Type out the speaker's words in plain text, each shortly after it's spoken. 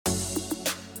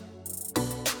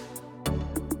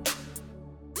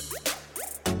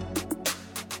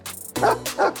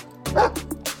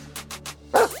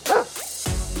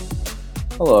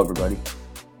Hello, everybody.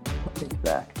 It's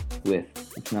back with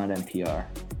It's Not NPR.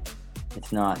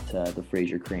 It's not the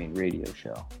Fraser Crane radio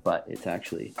show, but it's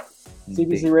actually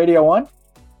CBC Radio 1?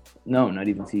 No, not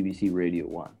even CBC Radio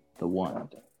 1. The one.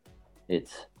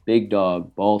 It's Big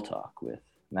Dog Ball Talk with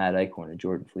Matt Eichhorn and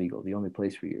Jordan Flegel, the only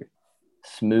place for your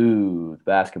smooth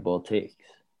basketball takes.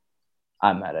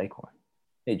 I'm Matt Eichhorn.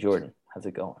 Hey, Jordan, how's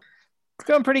it going? It's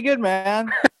going pretty good,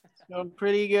 man. It's going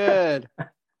pretty good.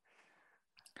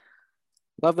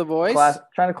 Love the voice.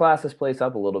 Trying to class this place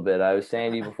up a little bit. I was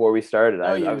saying to you before we started,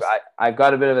 I've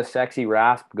got a bit of a sexy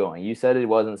rasp going. You said it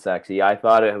wasn't sexy. I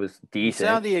thought it was decent.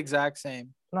 You sound the exact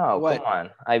same. No, Come on.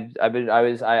 I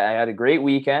had a great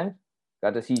weekend.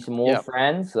 Got to see some old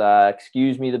friends.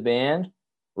 Excuse Me the Band.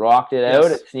 Rocked it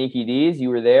out at Sneaky D's. You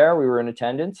were there. We were in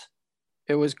attendance.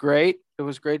 It was great. It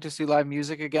was great to see live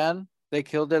music again. They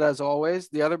killed it as always.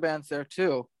 The other bands there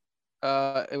too.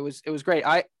 It was great.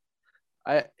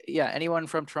 Anyone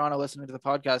from Toronto listening to the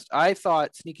podcast, I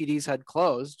thought Sneaky D's had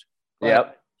closed.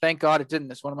 Yep. Thank God it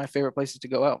didn't. It's one of my favorite places to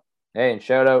go out. Hey, and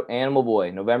shout out Animal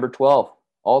Boy, November 12th.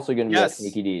 Also going to be at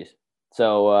Sneaky D's.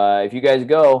 So if you guys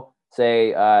go, say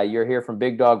you're here from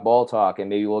Big Dog Ball Talk, and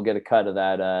maybe we'll get a cut of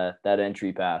that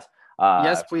entry pass.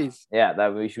 Yes, please. Yeah,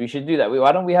 we should do that.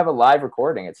 Why don't we have a live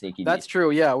recording at Sneaky D's? That's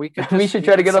true. Yeah, we could. We should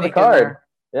try to get on the card.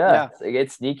 Yeah.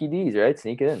 It's Sneaky D's, right?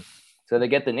 Sneak in. So they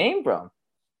get the name from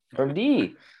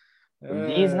D. From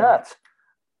D's Nuts.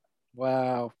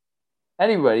 Wow.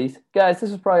 Anyways, guys,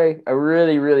 this is probably a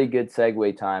really, really good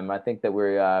segue time. I think that we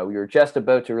were just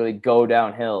about to really go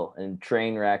downhill and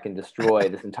train wreck and destroy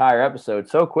this entire episode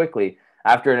so quickly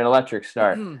after an electric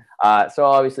start. So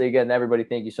obviously, again, everybody,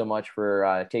 thank you so much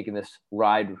for taking this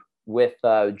ride with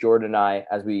Jordan and I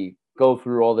as we go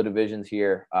through all the divisions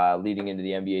here leading into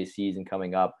the NBA season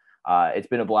coming up. It's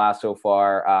been a blast so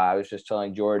far. I was just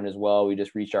telling Jordan as well, we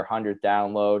just reached our 100th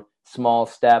download. Small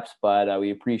steps, but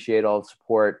we appreciate all the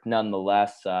support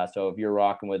nonetheless. So if you're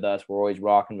rocking with us, we're always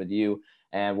rocking with you.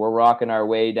 And we're rocking our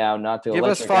way down, not to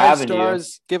Electric Avenue.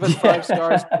 Stars. Give us 5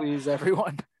 stars, please,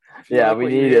 everyone. Yeah, we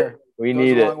need it. We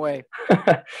need it. Long way.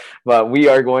 But we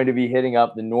are going to be hitting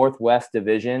up the Northwest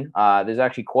Division. There's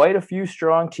actually quite a few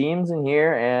strong teams in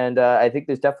here, and I think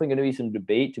there's definitely going to be some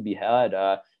debate to be had.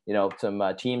 Some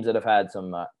teams that have had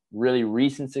some really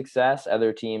recent success,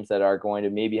 other teams that are going to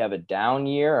maybe have a down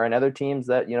year, and other teams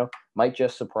that, might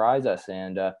just surprise us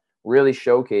and really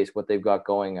showcase what they've got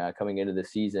going coming into the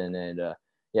season. And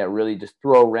really just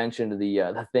throw a wrench into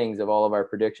the things of all of our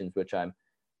predictions, which I'm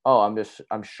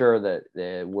sure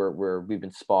that we've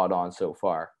been spot on so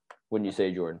far. Wouldn't you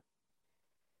say, Jordan?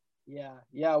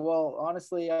 Yeah. Well,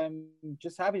 honestly, I'm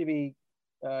just happy to be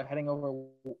heading over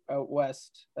out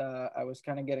west. I was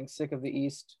kind of getting sick of the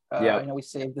East. I know we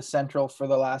saved the Central for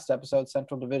the last episode,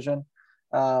 Central Division,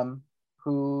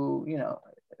 who,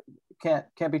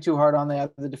 can't be too hard on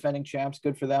the defending champs.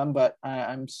 Good for them. But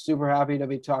I'm super happy to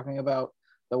be talking about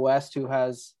the West, who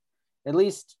has at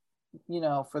least,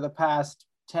 for the past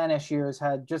 10-ish years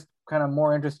had just kind of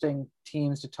more interesting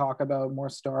teams to talk about, more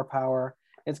star power.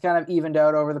 It's kind of evened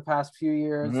out over the past few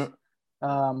years.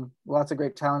 Mm-hmm. Lots of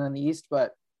great talent in the East,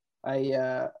 but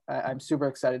I'm super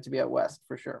excited to be out West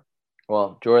for sure.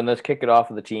 Well, Jordan, let's kick it off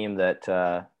with a team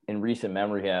that in recent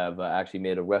memory have actually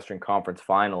made a Western Conference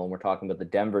final, and we're talking about the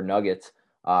Denver Nuggets.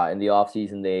 In the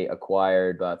offseason, they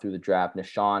acquired through the draft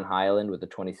Nishan Highland with the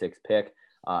 26th pick,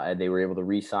 and they were able to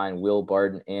re-sign Will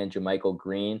Barton and JaMychal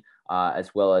Green,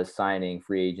 as well as signing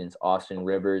free agents Austin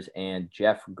Rivers and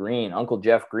Jeff Green, Uncle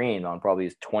Jeff Green, on probably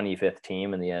his 25th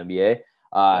team in the NBA.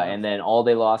 And then all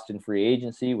they lost in free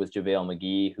agency was JaVale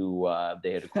McGee, who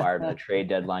they had acquired in a trade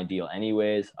deadline deal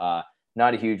anyways.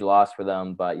 Not a huge loss for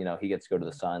them, but, he gets to go to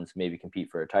the Suns, maybe compete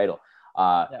for a title.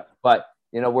 But,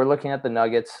 we're looking at the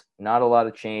Nuggets, not a lot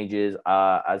of changes.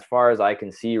 As far as I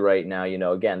can see right now,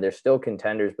 again, they're still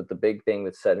contenders, but the big thing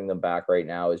that's setting them back right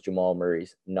now is Jamal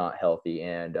Murray's not healthy.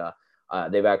 And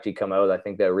they've actually come out. I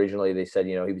think that originally they said,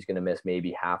 he was going to miss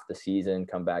maybe half the season,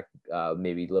 come back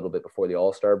maybe a little bit before the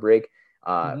All-Star break.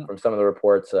 From some of the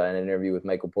reports in an interview with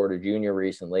Michael Porter Jr.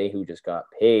 recently, who just got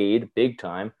paid big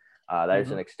time. That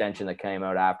is an extension that came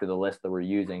out after the list that we're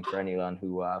using for anyone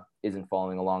who isn't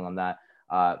following along on that.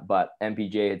 But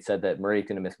MPJ had said that Murray's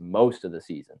going to miss most of the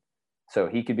season. So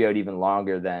he could be out even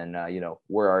longer than,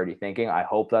 we're already thinking. I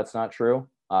hope that's not true.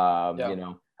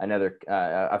 Another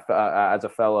as a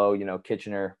fellow,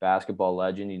 Kitchener basketball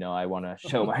legend, I want to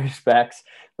show my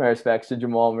respects to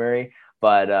Jamal Murray.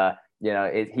 But, he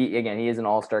is an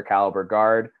all-star caliber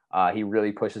guard. He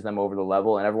really pushes them over the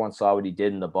level, and everyone saw what he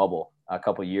did in the bubble a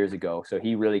couple years ago. So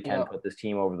he really can put this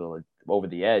team over over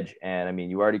the edge. And I mean,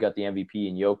 you already got the MVP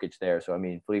in Jokic there. So I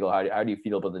mean, Flegel, how do you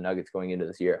feel about the Nuggets going into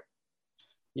this year?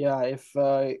 Yeah, if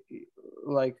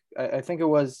like I think it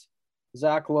was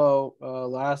Zach Lowe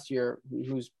last year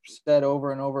who's said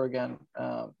over and over again,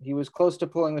 he was close to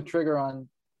pulling the trigger on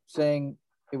saying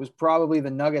it was probably the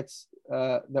Nuggets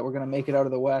that were going to make it out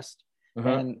of the West,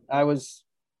 and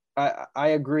I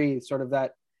agree. Sort of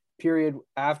that period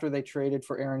after they traded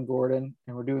for Aaron Gordon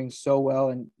and were doing so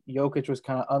well, and Jokic was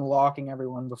kind of unlocking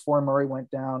everyone before Murray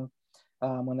went down.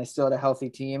 When they still had a healthy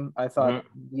team, I thought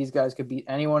these guys could beat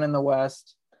anyone in the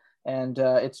West. And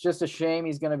it's just a shame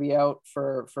he's going to be out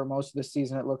for most of the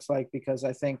season, it looks like, because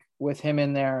I think with him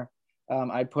in there,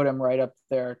 I'd put him right up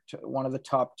there to one of the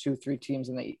top 2-3 teams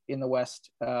in the West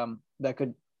that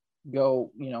could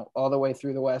go, all the way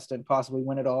through the West and possibly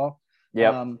win it all.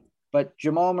 Yeah. But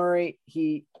Jamal Murray,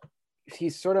 he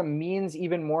sort of means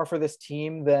even more for this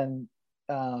team than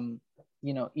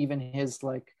even his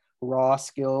like raw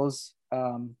skills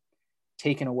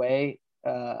taken away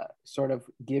sort of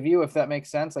give you, if that makes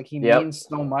sense. Like he means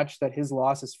so much that his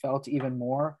loss is felt even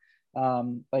more.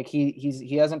 Like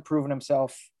he hasn't proven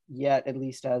himself yet, at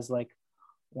least as like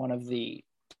one of the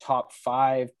top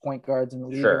 5 point guards in the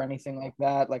league or anything like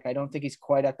that. Like I don't think he's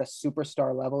quite at the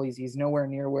superstar level. He's nowhere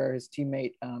near where his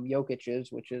teammate Jokic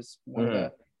is, which is one of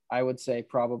the, I would say,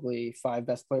 probably 5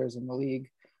 best players in the league.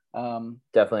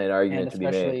 Definitely an argument to be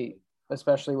made,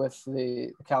 especially with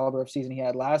the caliber of season he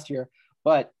had last year.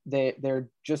 But they're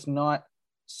just not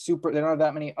super. They don't have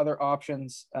that many other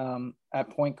options at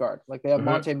point guard. Like they have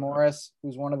Monte Morris,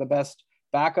 who's one of the best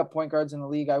backup point guards in the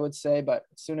league, I would say. But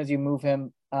as soon as you move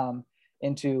him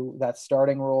into that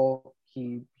starting role,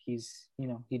 he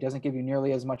doesn't give you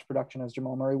nearly as much production as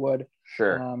Jamal Murray would.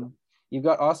 You've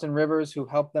got Austin Rivers, who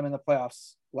helped them in the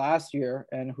playoffs last year,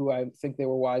 and who I think they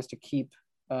were wise to keep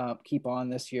on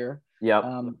this year.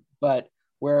 But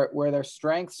where their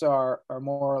strengths are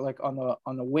more like on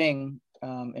the wing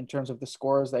in terms of the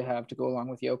scores they have to go along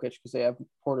with Jokic, because they have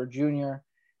Porter Jr.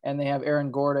 and they have Aaron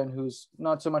Gordon, who's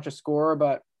not so much a scorer,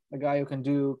 but a guy who can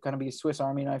do kind of be a Swiss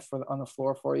Army knife on the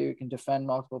floor for you. He can defend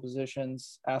multiple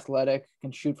positions, athletic,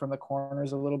 can shoot from the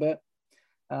corners a little bit.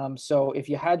 So if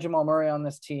you had Jamal Murray on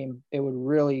this team, it would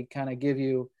really kind of give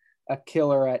you a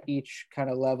killer at each kind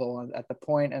of level, at the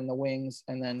point and the wings,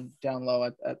 and then down low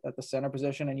at the center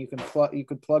position. And you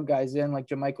could plug guys in like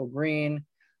JaMychal Green,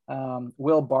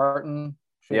 Will Barton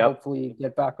should hopefully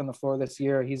get back on the floor this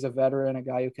year. He's a veteran, a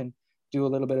guy who can do a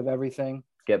little bit of everything.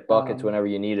 Get buckets whenever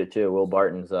you need it too. Will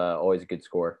Barton's always a good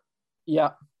scorer.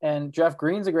 Yeah, and Jeff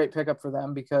Green's a great pickup for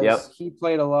them because he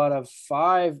played a lot of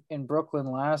 5 in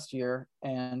Brooklyn last year,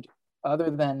 and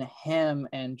other than him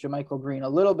and JaMychal Green a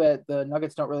little bit, the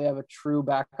Nuggets don't really have a true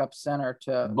backup center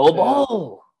to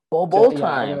Bol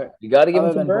time. You got to give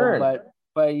him some burn.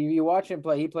 But you watch him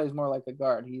play, he plays more like a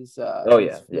guard. He's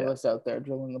fearless out there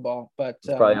drilling the ball. But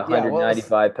he's probably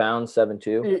 195 pounds,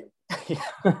 7'2".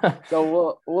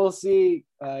 So we'll see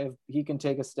if he can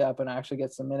take a step and actually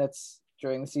get some minutes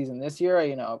during the season this year.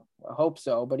 I hope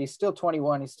so. But he's still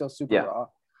 21. He's still super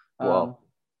raw.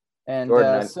 And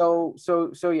Jordan, so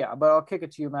yeah, but I'll kick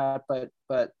it to you, Matt.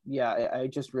 But yeah, I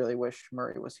just really wish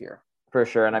Murray was here. For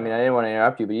sure. And I mean, I didn't want to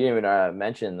interrupt you, but you didn't even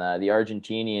mention the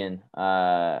Argentinian.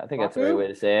 I think that's the right way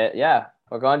to say it. Yeah.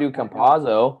 Facundo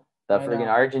Campazzo, the freaking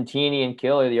Argentinian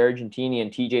killer, the Argentinian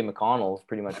TJ McConnell is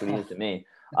pretty much what he is to me.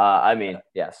 I mean,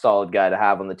 yeah, solid guy to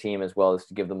have on the team, as well as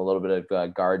to give them a little bit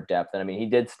of guard depth. And I mean, he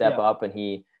did step up, and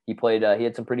he played. He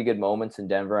had some pretty good moments in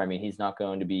Denver. I mean, he's not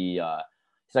going to be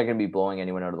blowing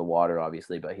anyone out of the water,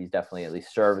 obviously, but he's definitely at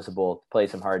least serviceable, play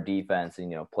some hard defense,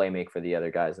 and play make for the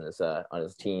other guys on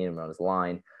his team, on his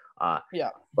line.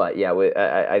 But yeah,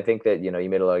 I think that you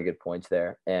made a lot of good points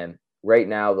there. And right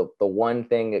now, the one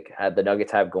thing that the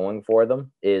Nuggets have going for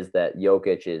them is that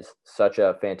Jokic is such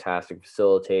a fantastic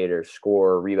facilitator,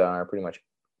 scorer, rebounder, pretty much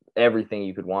everything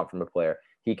you could want from a player.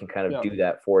 He can kind of do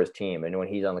that for his team. And when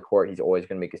he's on the court, he's always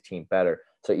going to make his team better.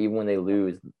 So even when they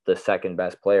lose the second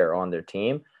best player on their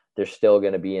team, they're still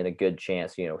going to be in a good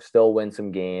chance, still win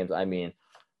some games. I mean,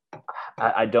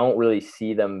 I don't really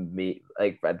see them be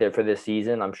like there for this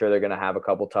season. I'm sure they're going to have a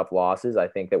couple tough losses. I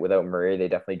think that without Murray, they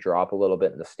definitely drop a little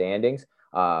bit in the standings.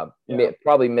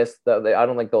 Probably miss I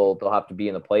don't think they'll have to be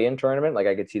in the play-in tournament. Like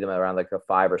I could see them around like a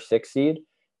 5 or 6 seed.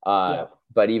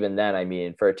 But even then, I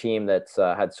mean, for a team that's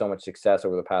had so much success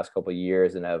over the past couple of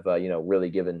years and have really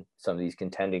given some of these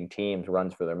contending teams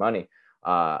runs for their money,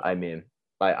 I mean,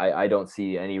 I don't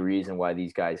see any reason why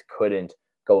these guys couldn't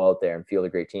go out there and field a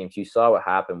great teams. You saw what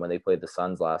happened when they played the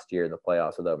Suns last year in the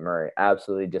playoffs without Murray.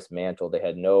 Absolutely dismantled. They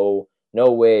had no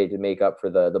no way to make up for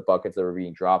the buckets that were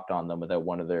being dropped on them without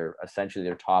one of their essentially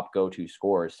their top go-to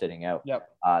scorers sitting out. Yep.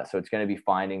 So it's going to be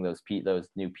finding those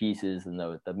new pieces and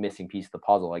the missing piece of the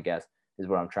puzzle, I guess, is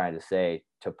what I'm trying to say,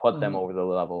 to put them over the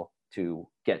level to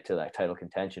get to that title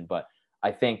contention. But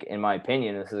I think, in my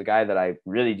opinion, this is a guy that I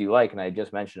really do like, and I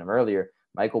just mentioned him earlier,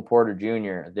 Michael Porter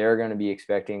Jr. They're going to be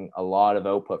expecting a lot of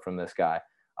output from this guy.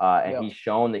 And he's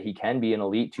shown that he can be an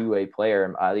elite two-way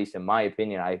player, at least in my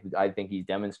opinion. I think he's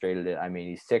demonstrated it. I mean,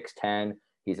 he's 6'10",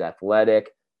 he's athletic,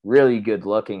 really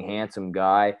good-looking, handsome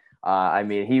guy. I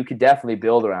mean, he could definitely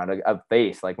build around a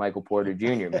face like Michael Porter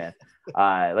Jr., man.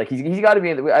 Like he's got to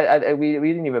be. We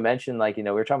didn't even mention, like, we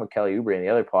were talking about Kelly Oubre in the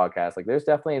other podcast. Like, there's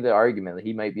definitely the argument that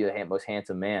he might be the most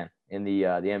handsome man in the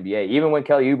NBA. Even when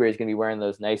Kelly Oubre is going to be wearing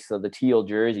those nice the teal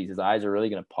jerseys, his eyes are really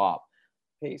going to pop.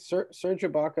 Hey, Serge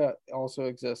Ibaka also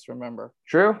exists, remember?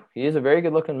 True. He is a very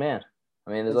good-looking man.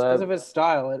 I mean, because of his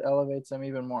style, it elevates him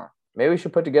even more. Maybe we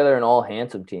should put together an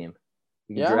all-handsome team.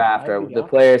 We can draft the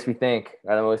players we think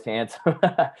are the most handsome.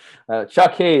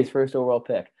 Chuck Hayes, first overall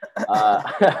pick.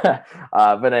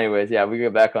 But anyways, we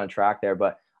get back on track there.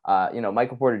 But,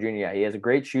 Michael Porter Jr., he has a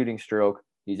great shooting stroke.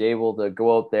 He's able to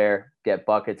go out there, get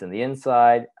buckets in the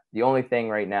inside. The only thing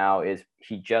right now is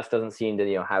he just doesn't seem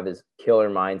to, have his killer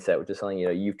mindset, which is something,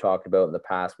 you've talked about in the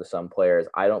past with some players.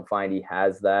 I don't find he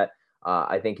has that.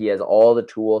 I think he has all the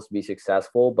tools to be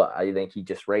successful, but I think he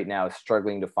just right now is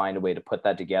struggling to find a way to put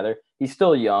that together. He's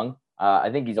still young. I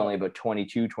think he's only about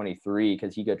 22, 23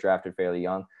 because he got drafted fairly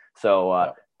young.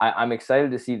 So I'm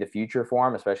excited to see the future for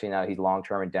him, especially now he's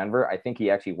long-term in Denver. I think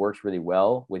he actually works really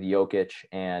well with Jokic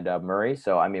and Murray.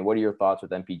 So, I mean, what are your thoughts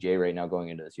with MPJ right now going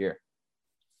into this year?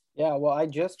 Yeah, well, I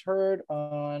just heard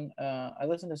on I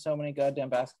listen to so many goddamn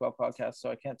basketball podcasts, so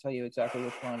I can't tell you exactly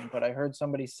which one, but I heard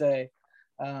somebody say,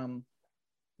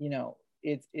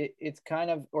 it's kind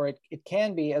of, or it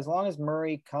can be, as long as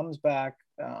Murray comes back,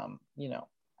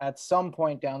 at some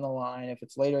point down the line, if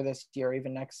it's later this year or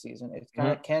even next season, it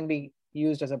kind of can be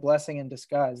used as a blessing in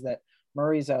disguise that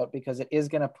Murray's out, because it is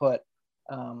going to put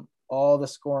all the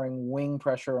scoring wing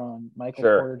pressure on Michael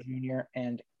Porter Jr.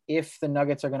 And if the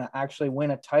Nuggets are going to actually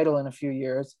win a title in a few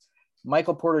years,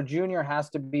 Michael Porter Jr. has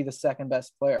to be the second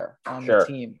best player on the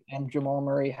team. And Jamal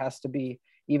Murray has to be,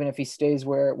 even if he stays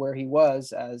where he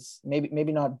was, as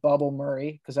maybe not bubble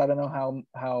Murray, because I don't know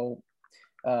how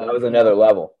that was another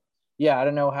level. Yeah, I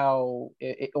don't know how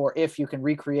or if you can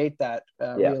recreate that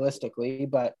realistically,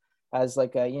 but as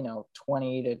like a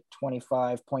 20 to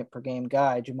 25 point per game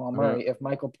guy, Jamal Murray, if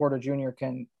Michael Porter Jr.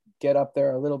 can get up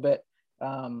there a little bit,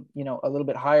 a little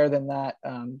bit higher than that,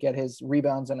 get his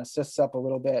rebounds and assists up a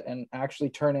little bit, and actually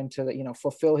turn into the,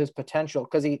 fulfill his potential.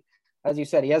 Because he, as you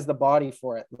said, he has the body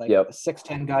for it. Like a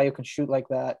 6'10" guy who can shoot like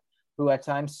that, who at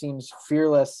times seems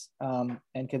fearless,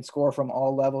 and can score from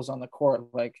all levels on the court.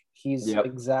 Like he's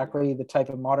exactly the type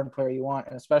of modern player you want,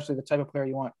 and especially the type of player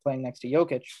you want playing next to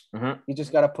Jokic. You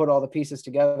just got to put all the pieces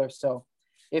together. So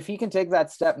if he can take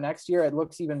that step next year, it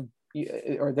looks even,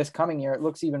 or this coming year, it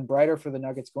looks even brighter for the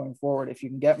Nuggets going forward. If you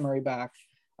can get Murray back,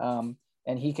 and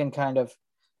he can kind of,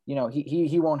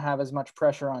 he won't have as much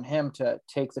pressure on him to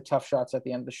take the tough shots at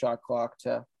the end of the shot clock,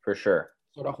 to for sure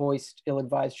sort of hoist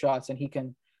ill-advised shots, and he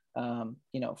can,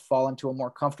 fall into a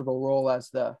more comfortable role as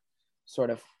the sort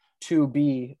of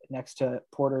 2B next to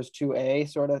Porter's 2A,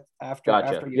 sort of after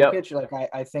Jokic. Like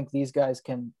I think these guys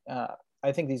can,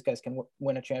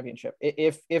 win a championship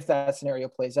if that scenario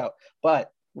plays out.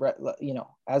 But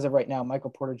as of right now,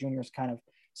 Michael Porter Jr. is kind of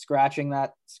scratching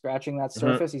that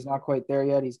surface. He's not quite there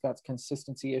yet. He's got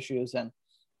consistency issues, and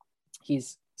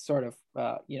he's sort of,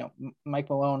 Mike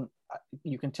Malone,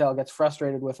 you can tell, gets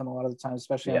frustrated with him a lot of the time,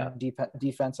 especially on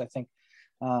defense. I think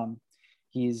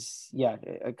he's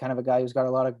kind of a guy who's got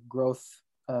a lot of growth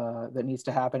that needs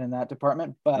to happen in that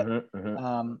department. But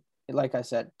like I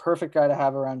said, perfect guy to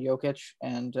have around Jokic,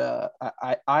 and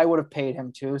I would have paid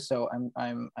him too. So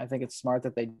I think it's smart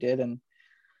that they did. And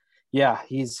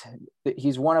he's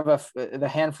one of the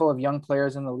handful of young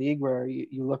players in the league where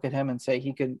you look at him and say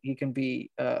he can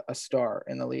be a star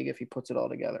in the league if he puts it all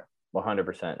together.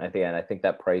 100%. I think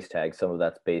that price tag, some of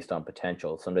that's based on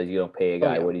potential. Sometimes you don't pay a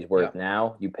guy what he's worth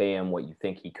now. You pay him what you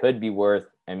think he could be worth,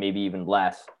 and maybe even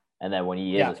less. And then when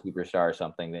he is a superstar or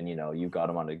something, then you got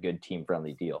him on a good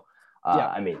team-friendly deal.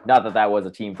 I mean, not that was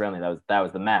a team-friendly. That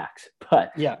was the max.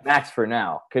 But max for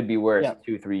now could be worth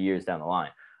 2-3 years down the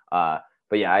line. But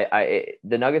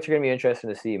the Nuggets are going to be interesting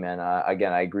to see, man.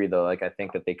 Again, I agree though. Like I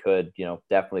think that they could,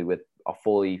 definitely with a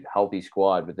fully healthy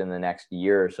squad within the next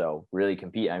year or so, really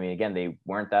compete. I mean, again, they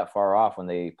weren't that far off when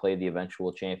they played the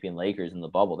eventual champion Lakers in the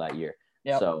bubble that year.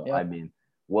 I mean,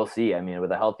 we'll see. I mean,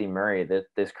 with a healthy Murray,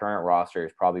 this current roster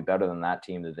is probably better than that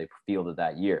team that they fielded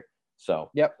that year. So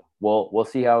yep. We'll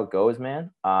see how it goes,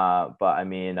 man. But I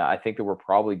mean, I think that we're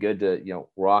probably good to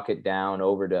rocket down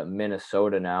over to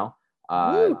Minnesota now.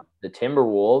 The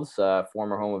Timberwolves,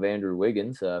 former home of Andrew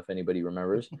Wiggins, if anybody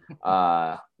remembers.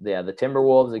 The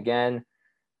Timberwolves again.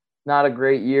 Not a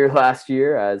great year last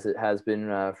year, as it has been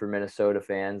for Minnesota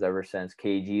fans ever since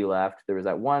KG left. There was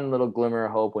that one little glimmer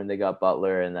of hope when they got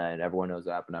Butler, and then everyone knows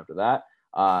what happened after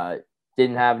that.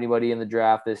 Didn't have anybody in the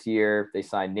draft this year. They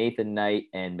signed Nathan Knight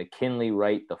and McKinley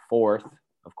Wright the fourth,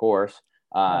 of course.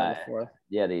 The fourth.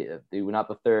 Yeah, they were not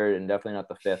the third and definitely not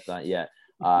the fifth, not yet.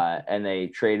 And they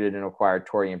traded and acquired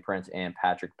Taurean Prince and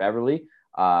Patrick Beverley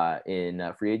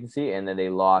in free agency, and then they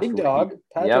lost big dog.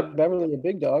 Patrick Beverley, a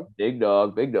big dog. Big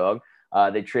dog.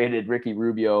 They traded Ricky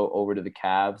Rubio over to the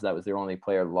Cavs. That was their only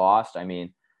player lost. I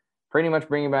mean, pretty much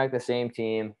bringing back the same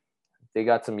team. They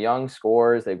got some young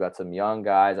scorers. They've got some young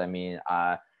guys. I mean,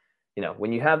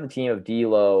 when you have the team of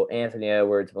D'Lo, Anthony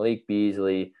Edwards, Malik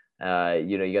Beasley,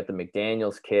 you got the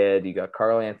McDaniels kid, you got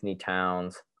Karl Anthony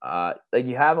Towns.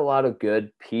 You have a lot of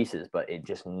good pieces, but it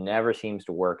just never seems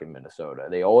to work in Minnesota.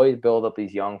 They always build up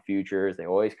these young futures. They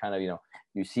always kind of,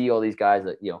 you see all these guys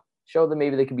that, show them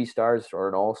maybe they could be stars or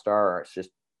an all-star, or it's just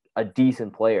a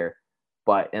decent player.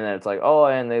 And then it's like, oh,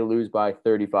 and they lose by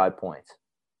 35 points.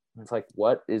 It's like,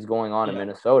 what is going on in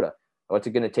Minnesota? What's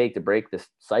it going to take to break this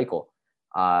cycle?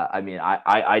 I mean,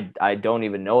 I don't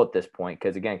even know at this point,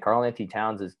 because again, Karl Anthony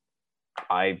Towns is,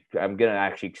 I'm going to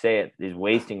actually say it, is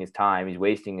wasting his time. He's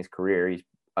wasting his career. He's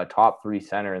a top 3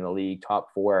 center in the league, top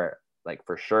 4, like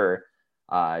for sure,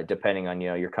 depending on,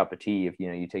 your cup of tea, if,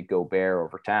 you take Gobert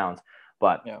over Towns.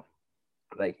 But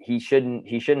he shouldn't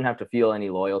have to feel any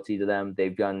loyalty to them.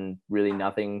 They've done really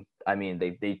nothing. I mean,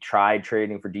 they tried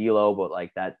trading for D'Lo, but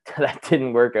that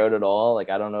didn't work out at all.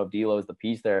 I don't know if D'Lo is the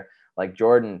piece there.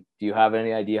 Jordan, do you have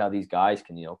any idea how these guys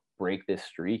can, break this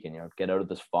streak and, get out of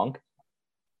this funk?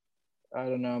 I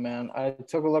don't know, man. I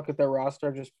took a look at their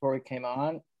roster just before we came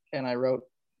on, and I wrote,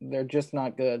 they're just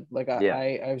not good.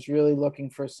 I was really looking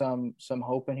for some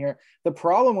hope in here. The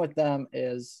problem with them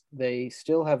is they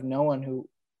still have no one who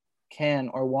can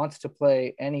or wants to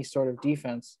play any sort of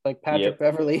defense. Patrick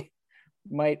Beverley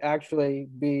might actually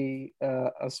be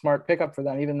a smart pickup for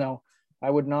them, even though I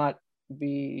would not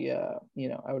be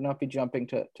jumping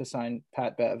to sign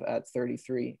Pat Bev at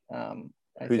 33.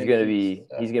 He's going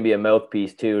to be a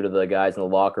mouthpiece too to the guys in the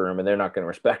locker room, and they're not going to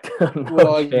respect him.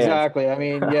 Well, exactly. I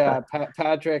mean,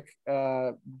 Patrick,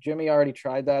 Jimmy already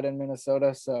tried that in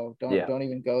Minnesota, so don't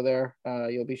even go there.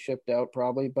 You'll be shipped out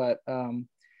probably. But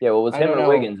it was him and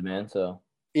Wiggins, man. So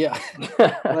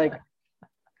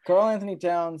Karl Anthony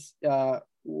Towns,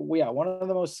 one of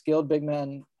the most skilled big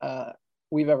men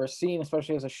we've ever seen,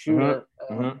 especially as a shooter.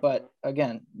 But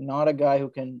again, not a guy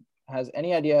who has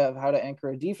any idea of how to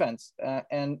anchor a defense.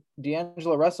 And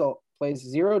D'Angelo Russell plays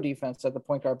zero defense at the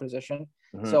point guard position.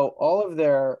 So all of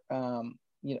their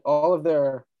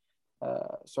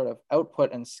sort of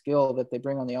output and skill that they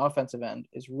bring on the offensive end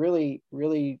is really,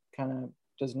 really kind of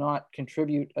does not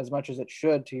contribute as much as it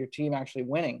should to your team actually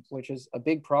winning, which is a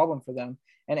big problem for them.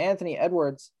 And Anthony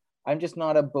Edwards, I'm just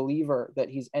not a believer that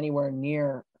he's anywhere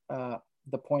near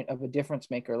the point of a difference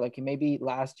maker. Maybe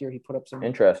last year he put up some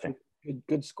interesting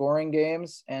good scoring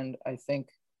games, and I think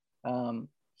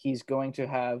he's going to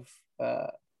have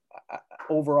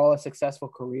overall a successful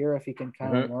career if he can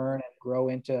kind of learn and grow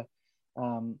into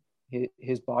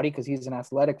his body, because he's an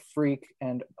athletic freak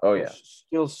and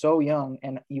still so young,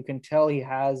 and you can tell he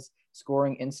has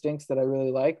scoring instincts that I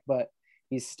really like, but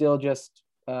he's still just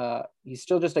a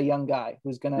young guy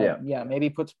who's gonna maybe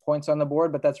puts points on the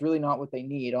board, but that's really not what they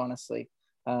need, honestly.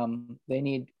 They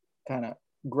need kind of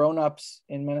grown-ups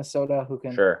in Minnesota who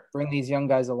can bring these young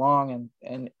guys along,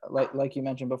 and like you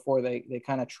mentioned before, they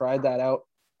kind of tried that out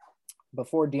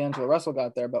before D'Angelo Russell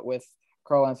got there, but with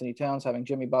Karl Anthony Towns having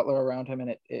Jimmy Butler around him,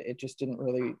 and it just didn't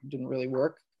really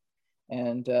work.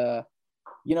 And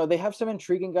they have some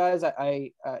intriguing guys.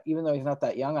 I even though he's not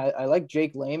that young, I like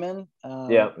Jake Layman.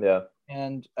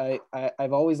 And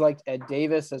I've always liked Ed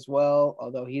Davis as well,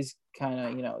 although he's kind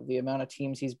of, the amount of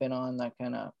teams he's been on, that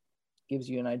kind of gives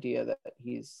you an idea that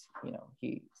he's,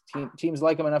 teams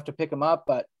like him enough to pick him up,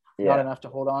 but not enough to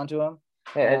hold on to him.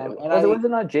 Was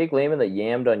it not Jake Layman that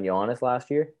yammed on Giannis last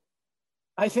year?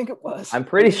 I think it was. I'm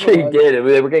pretty sure he did.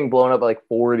 They were getting blown up by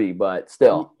 40, but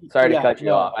still. Sorry to cut you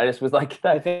off. I just was like,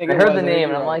 I heard the name,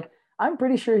 and I'm like, I'm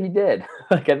pretty sure he did.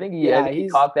 I think he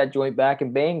cocked that joint back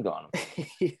and banged on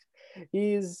him.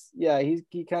 he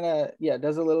kind of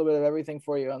does a little bit of everything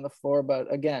for you on the floor,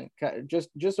 but again,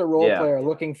 just a role Yeah. player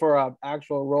looking for a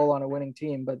actual role on a winning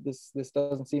team. But this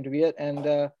doesn't seem to be it.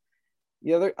 And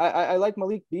the other, I like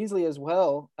Malik Beasley as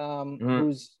well,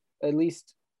 who's at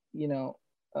least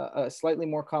a slightly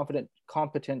more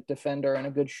competent defender and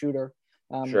a good shooter.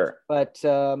 Sure. But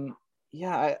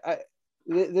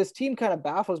this team kind of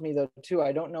baffles me though too.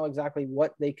 I don't know exactly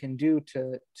what they can do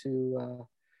to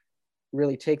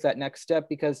really take that next step,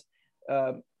 because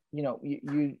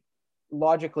you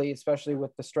logically, especially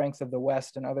with the strength of the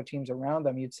West and other teams around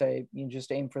them, you'd say you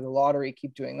just aim for the lottery,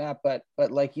 keep doing that. But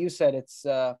like you said, it's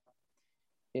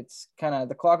kind of,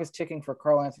 the clock is ticking for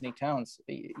Karl Anthony Towns.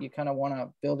 You kind of want to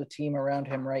build a team around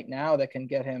him right now that can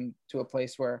get him to a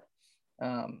place where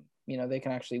they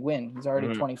can actually win. He's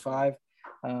already 25.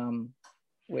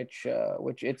 Which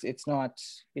it's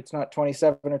not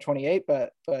 27 or 28,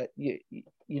 but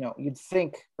you'd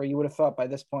think, or you would have thought by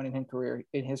this point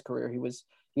in his career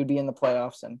he'd be in the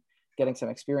playoffs and getting some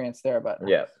experience there. But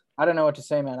yeah, I don't know what to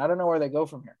say, man. I don't know where they go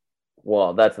from here.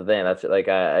 Well, that's the thing. That's like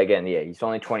again, yeah, he's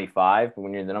only 25, but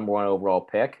when you're the number 1 overall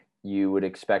pick, you would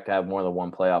expect to have more than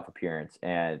one playoff appearance.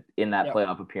 And in that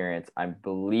playoff appearance, I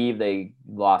believe they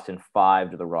lost in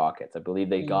 5 to the Rockets. I believe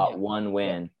they got one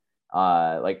win.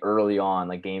 Like early on,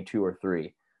 like game 2 or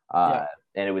 3, and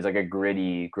it was like a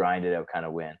gritty, grinded out kind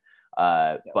of win.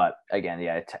 But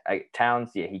again,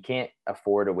 Towns, he can't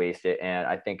afford to waste it. And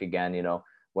I think again,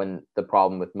 when the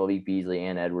problem with Malik Beasley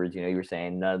and Edwards, you were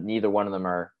saying neither one of them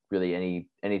are really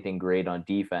anything great on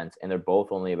defense, and they're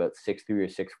both only about 6'3" or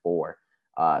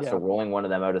 6'4". So rolling one of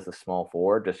them out as a small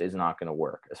forward just is not going to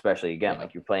work, especially again,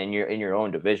 like you're playing in your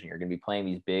own division. You're going to be playing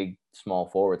these big small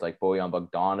forwards like Bojan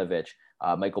Bogdanovic,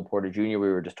 Michael Porter Jr. we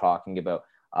were just talking about.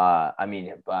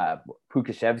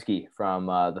 Pukashevsky from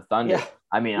the Thunder. Yeah.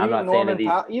 I'm not saying that these...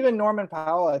 even Norman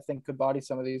Powell, I think, could body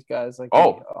some of these guys. Like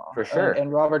for sure.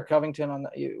 And Robert Covington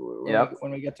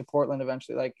when we get to Portland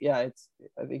eventually. Like, I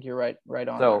think you're right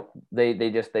on. So they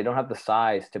don't have the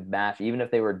size to match. Even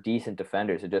if they were decent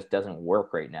defenders, it just doesn't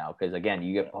work right now. Because again,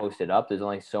 you get posted up. There's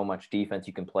only so much defense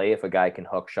you can play if a guy can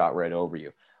hook shot right over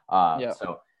you.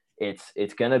 So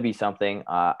it's going to be something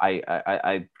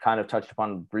I kind of touched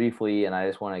upon briefly, and I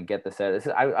just want to get this out.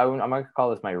 I'm going to call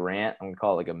this my rant. I'm going to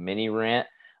call it like a mini rant.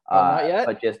 Not yet?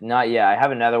 But just not yet. I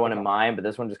have another one in mind, but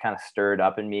this one just kind of stirred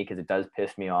up in me because it does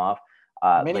piss me off.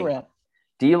 Mini rant.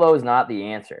 D'Lo is not the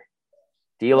answer.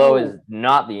 D'Lo is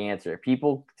not the answer.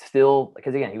 People still,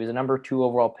 because again, he was a number 2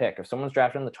 overall pick. If someone's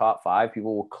drafted in the top 5,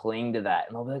 people will cling to that,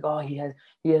 and they'll be like, "Oh, he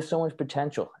has so much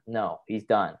potential." No, he's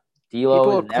done.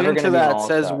 D'Lo is never going to be an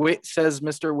all-star. Says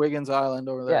Mr. Wiggins Island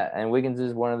over there. Yeah, and Wiggins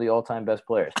is one of the all-time best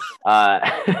players.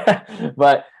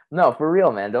 But no, for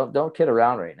real, man, don't kid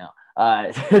around right now.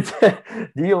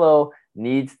 D'Lo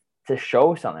needs to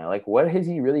show something. Like, what has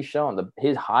he really shown? The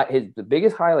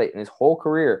biggest highlight in his whole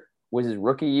career was his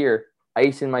rookie year.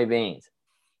 Ice in my veins.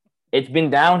 It's been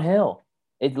downhill.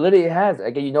 It literally has.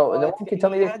 Like, no one can tell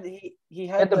me. He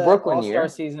had the Brooklyn All-Star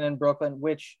season in Brooklyn,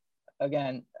 which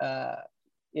again,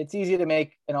 it's easy to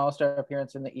make an All-Star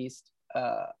appearance in the East.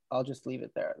 I'll just leave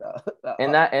it there.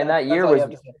 That year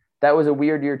was a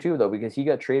weird year too, though, because he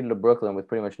got traded to Brooklyn with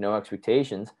pretty much no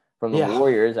expectations from the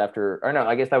Warriors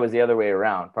I guess that was the other way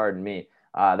around. Pardon me.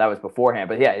 That was beforehand.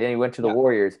 But then he went to the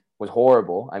Warriors, was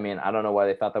horrible. I mean, I don't know why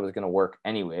they thought that was going to work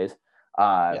anyways.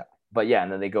 But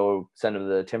and then they go send him to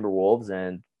the Timberwolves,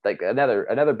 and like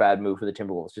another bad move for the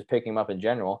Timberwolves, just picking him up in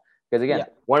general. Because again,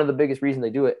 one of the biggest reasons they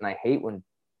do it, and I hate when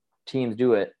teams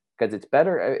do it, because it's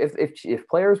better if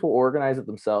players will organize it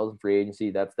themselves in free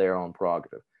agency, that's their own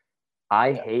prerogative.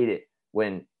 I hate it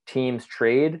when teams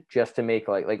trade just to make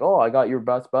like, oh, I got your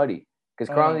best buddy.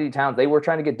 Because Karl Anthony Towns, they were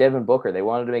trying to get Devin Booker. They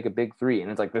wanted to make a big 3.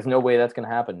 And it's like, there's no way that's going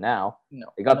to happen now. No,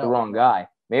 they got the wrong guy.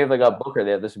 Maybe if they got Booker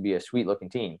there, this would be a sweet-looking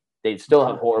team. They'd still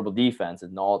have horrible defense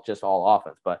and all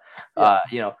offense. But,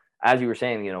 as you were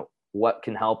saying, what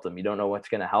can help them? You don't know what's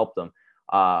going to help them.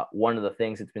 One of the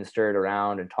things that's been stirred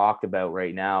around and talked about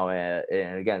right now,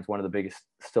 and again, it's one of the biggest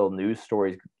still news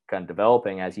stories kind of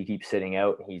developing as he keeps sitting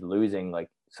out and he's losing like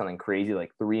something crazy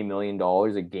like $3 million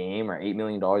a game or $8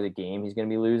 million a game he's going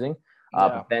to be losing.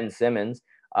 But Ben Simmons,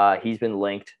 he's been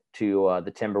linked to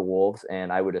the Timberwolves,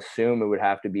 and I would assume it would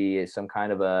have to be some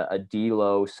kind of a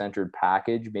D'Lo centered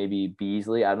package, maybe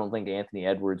Beasley. I don't think Anthony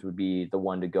Edwards would be the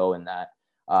one to go in that.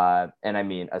 And I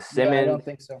mean, a Simmons, I don't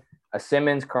think so. A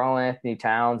Simmons, Karl Anthony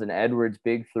Towns, and Edwards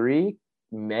big 3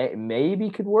 maybe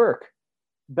could work.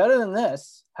 Better than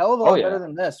this. Hell of a lot better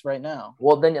than this right now.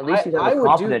 Well, then at least you have a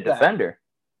confident defender.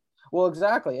 Well,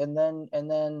 exactly. And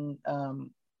then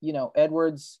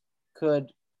Edwards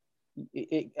could,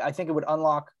 I think it would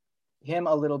unlock him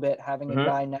a little bit, having a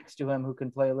guy next to him who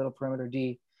can play a little perimeter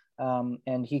D.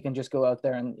 And he can just go out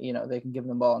there and, they can give him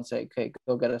the ball and say, okay,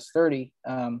 go get us 30.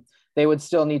 They would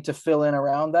still need to fill in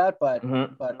around that, but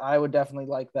I would definitely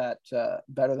like that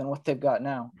better than what they've got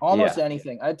now. Almost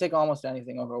anything. I'd take almost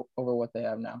anything over what they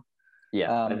have now.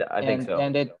 Yeah, I think so.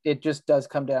 And it just does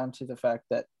come down to the fact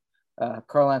that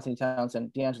Karl-Anthony Towns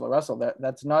and D'Angelo Russell,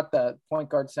 that's not the point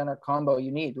guard center combo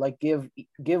you need. Like give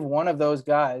one of those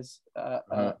guys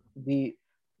the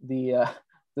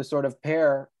sort of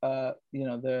pair,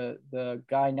 the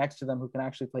guy next to them who can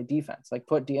actually play defense. Like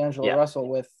put D'Angelo Russell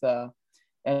with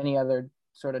any other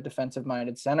sort of defensive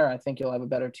minded center. I think you'll have a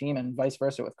better team, and vice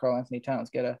versa with Karl-Anthony Towns.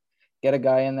 Get a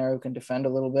guy in there who can defend a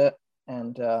little bit,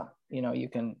 and you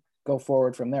can go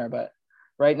forward from there. But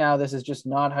right now, this is just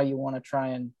not how you want to try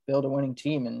and build a winning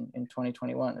team in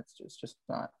 2021. It's just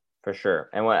not. For sure.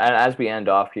 And as we end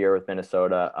off here with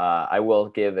Minnesota, I will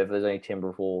give, if there's any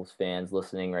Timberwolves fans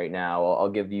listening right now, I'll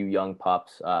give you young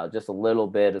pups just a little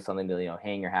bit of something to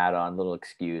hang your hat on, a little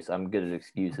excuse. I'm good at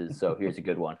excuses, so here's a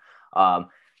good one.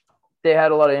 They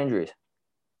had a lot of injuries.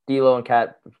 D'Lo and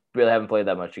Cat really haven't played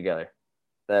that much together.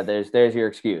 There's your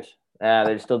excuse.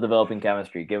 They're still developing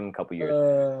chemistry. Give them a couple years.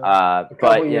 Give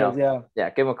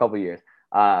them a couple years.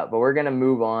 But we're gonna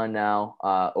move on now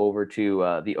over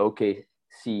to the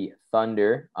OKC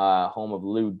Thunder, home of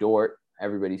Lou Dort,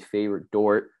 everybody's favorite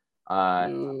Dort.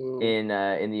 In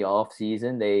the off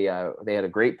season, they had a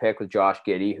great pick with Josh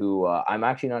Giddey, who I'm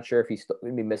actually not sure if he's still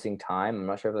going to be missing time. I'm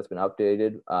not sure if that's been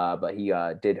updated, but he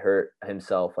did hurt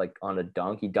himself like on a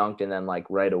dunk. He dunked and then like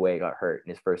right away got hurt in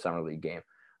his first summer league game.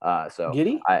 So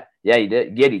Giddey? He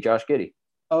did. Giddey, Josh Giddey.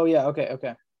 Oh yeah,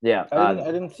 okay. Yeah, I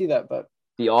didn't see that, but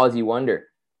the Aussie Wonder,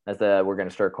 as we're going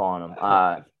to start calling him.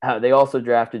 They also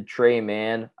drafted Trey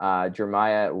Mann,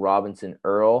 Jeremiah,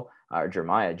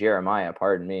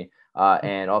 pardon me.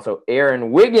 And also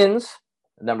Aaron Wiggins,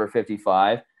 number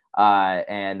 55,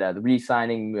 and the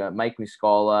re-signing Mike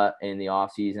Muscala in the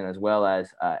offseason, as well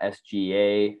as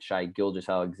SGA, Shai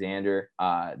Gilgeous-Alexander.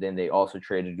 Then they also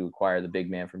traded to acquire the big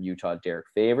man from Utah, Derek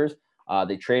Favors.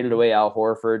 They traded away Al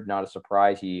Horford, not a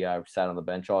surprise. He sat on the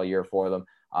bench all year for them.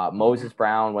 Moses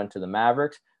Brown went to the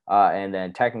Mavericks, and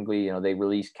then technically, they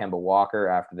released Kemba Walker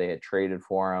after they had traded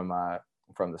for him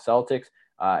from the Celtics.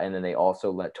 And then they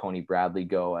also let Tony Bradley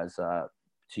go as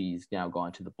he's now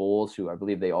gone to the Bulls, who I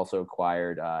believe they also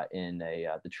acquired in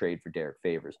the trade for Derek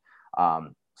Favors.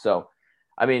 So,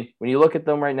 I mean, when you look at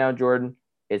them right now, Jordan,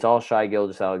 it's all Shai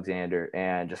Gilgeous-Alexander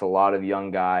and just a lot of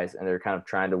young guys, and they're kind of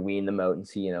trying to wean them out and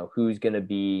see, who's going to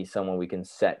be someone we can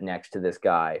set next to this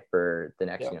guy for the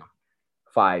next,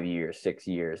 5 years, 6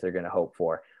 years. They're going to hope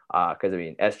for because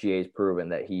SGA's proven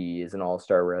that he is an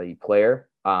all-star ready player.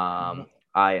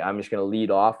 I'm just going to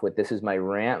lead off with, this is my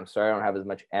rant. I'm sorry I don't have as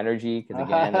much energy because,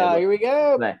 again, here we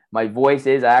go. My voice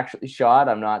is actually shot.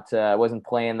 I'm not, I wasn't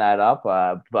playing that up,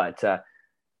 but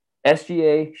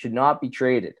SGA should not be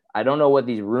traded. I don't know what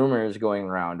these rumors going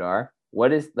around are.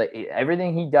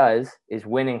 Everything he does is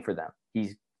winning for them.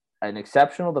 He's an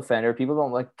exceptional defender. People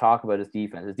don't like to talk about his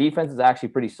defense. His defense is actually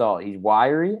pretty solid. He's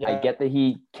wiry. Yeah. I get that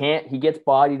he gets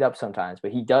bodied up sometimes,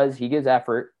 but he gives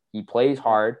effort. He plays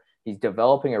hard. He's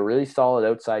developing a really solid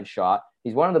outside shot.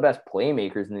 He's one of the best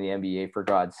playmakers in the NBA, for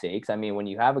God's sakes. I mean, when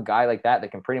you have a guy like that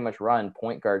can pretty much run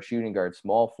point guard, shooting guard,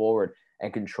 small forward,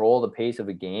 and control the pace of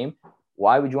a game,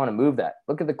 why would you want to move that?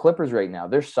 Look at the Clippers right now.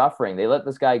 They're suffering. They let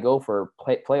this guy go for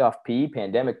playoff P,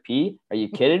 pandemic P. Are you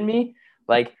kidding me?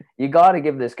 Like, you got to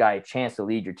give this guy a chance to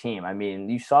lead your team. I mean,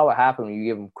 you saw what happened when you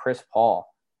give him Chris Paul.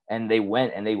 And they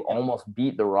went and they almost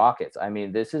beat the Rockets. I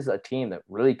mean, this is a team that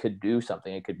really could do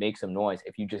something. It could make some noise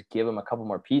if you just give him a couple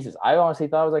more pieces. I honestly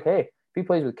thought, I was like, hey, if he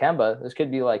plays with Kemba, this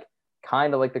could be like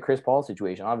kind of like the Chris Paul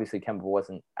situation. Obviously, Kemba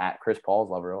wasn't at Chris Paul's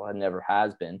level. It never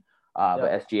has been.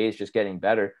 But SGA is just getting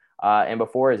better. And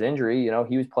before his injury,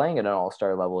 he was playing at an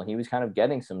all-star level and he was kind of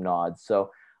getting some nods.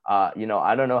 So, I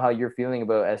don't know how you're feeling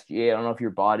about SGA. I don't know if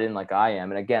you're bought in like I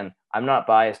am. And again, I'm not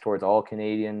biased towards all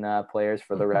Canadian players,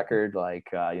 for the record.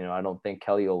 Like, I don't think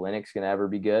Kelly Olynyk's going to ever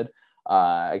be good,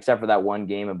 except for that one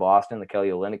game in Boston, the Kelly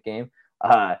Olynyk game.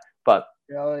 But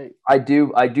I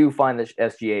do find that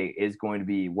SGA is going to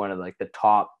be one of like the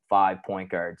top 5 point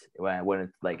guards when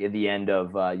it's like at the end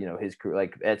of his career.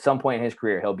 Like at some point in his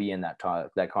career, he'll be in that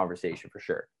conversation for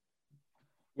sure.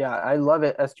 Yeah, I love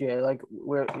it, SGA. Like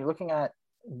you're looking at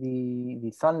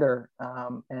the Thunder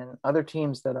and other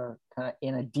teams that are kind of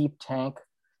in a deep tank,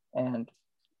 and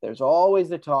there's always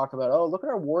the talk about, oh, look at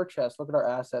our war chest, look at our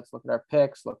assets, look at our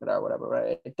picks, look at our whatever,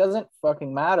 right? It doesn't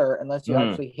fucking matter unless you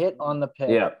actually hit on the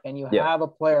pick and you have a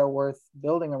player worth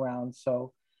building around.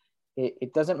 So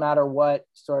it doesn't matter what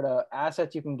sort of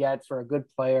assets you can get for a good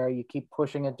player. You keep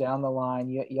pushing it down the line.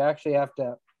 You actually have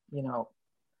to,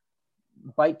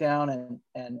 bite down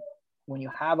and when you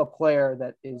have a player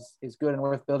that is good and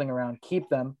worth building around, keep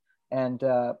them and,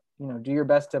 do your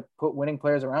best to put winning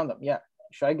players around them. Yeah.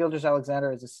 Shai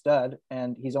Gilgeous-Alexander is a stud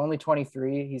and he's only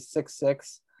 23. He's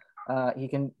 6'6". He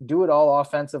can do it all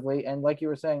offensively. And like you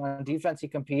were saying, on defense, he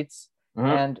competes.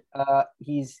 And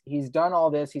he's done all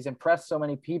this. He's impressed so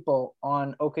many people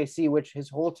on OKC, which his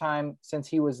whole time since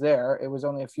he was there, it was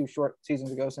only a few short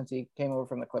seasons ago since he came over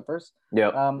from the Clippers.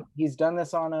 Yeah. He's done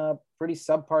this on a pretty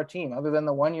subpar team, other than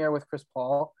the 1 year with Chris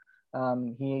Paul.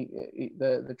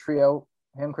 The trio,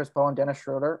 him, Chris Paul, and Dennis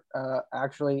Schroeder,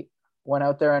 actually went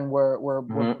out there and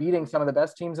were beating some of the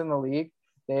best teams in the league.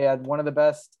 They had one of the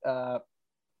best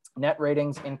net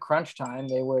ratings in crunch time.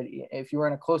 They would, if you were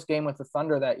in a close game with the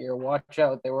Thunder that year, watch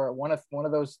out. They were one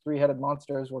of those three-headed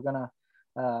monsters were gonna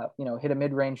hit a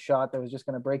mid-range shot that was just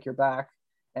gonna break your back.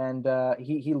 And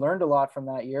he learned a lot from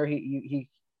that year. He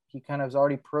kind of has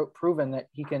already proven that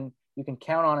you can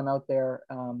count on him out there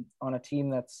on a team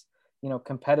that's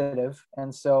competitive.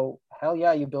 And so hell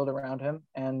yeah, you build around him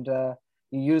and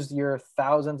you use your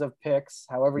thousands of picks,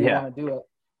 however you want to do it,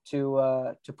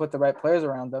 to put the right players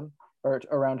around them or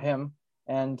around him.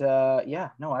 And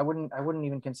I wouldn't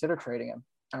even consider trading him.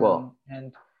 Well,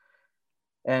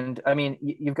 and I mean,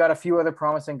 you've got a few other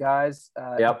promising guys.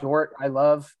 Dort, I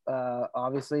love,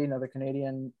 obviously another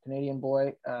Canadian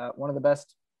boy, one of the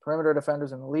best perimeter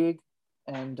defenders in the league.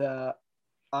 And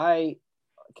I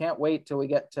can't wait till we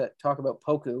get to talk about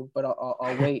Poku, but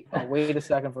I'll wait. I'll wait a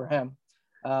second for him.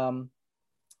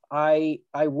 I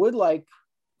would like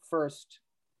first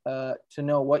to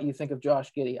know what you think of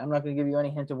Josh Giddey. I'm not going to give you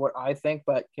any hint of what I think,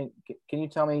 but can you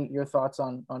tell me your thoughts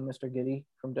on Mr. Giddey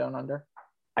from Down Under?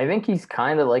 I think he's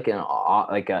kind of like an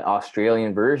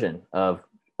Australian version of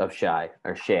Shai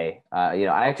or Shea. I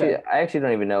actually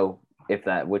don't even know if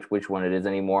that which one it is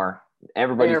anymore.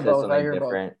 Everybody says something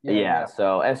different. Yeah.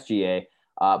 So SGA.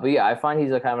 But yeah, I find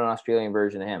he's like kind of an Australian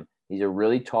version of him. He's a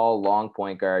really tall, long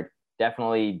point guard.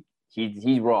 Definitely,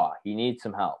 he's raw. He needs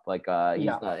some help. Like he's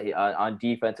not, on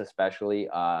defense, especially.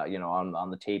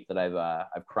 On the tape that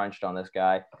I've crunched on this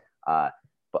guy. But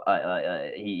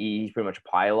he's pretty much a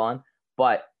pylon.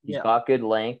 But he's got good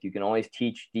length. You can always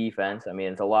teach defense. I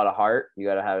mean, it's a lot of heart. You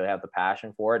got to have the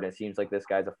passion for it. And it seems like this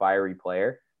guy's a fiery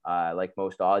player, like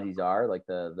most Aussies are, like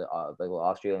the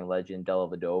Australian legend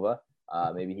Dellavedova.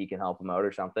 Maybe he can help him out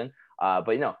or something. But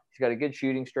he's got a good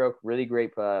shooting stroke, really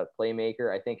great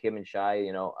playmaker. I think him and Shai,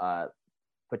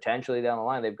 potentially down the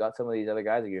line, they've got some of these other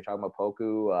guys. Like you're talking about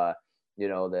Poku.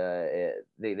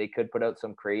 They could put out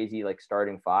some crazy like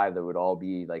starting five that would all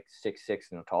be like 6'6"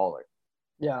 and taller.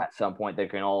 Yeah. At some point, they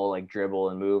can all like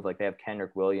dribble and move. Like they have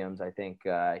Kendrick Williams. I think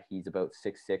he's about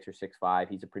 6'6" or 6'5".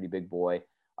 He's a pretty big boy.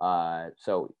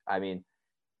 So I mean,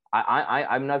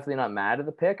 I'm definitely not mad at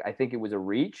the pick. I think it was a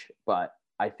reach, but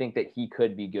I think that he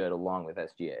could be good along with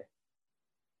SGA.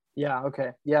 Yeah.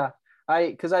 Okay. Yeah.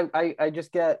 Because I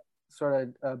just get sort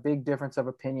of a big difference of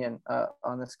opinion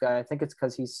on this guy. I think it's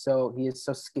because he is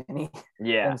so skinny.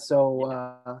 Yeah. And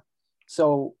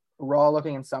so raw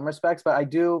looking in some respects, but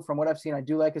from what I've seen, I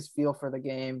do like his feel for the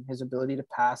game, his ability to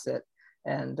pass it,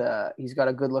 and he's got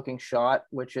a good looking shot,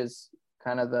 which is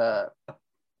kind of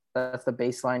that's the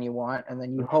baseline you want. And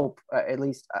then you hope, at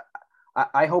least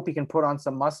I hope he can put on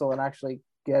some muscle and actually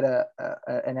get an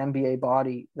NBA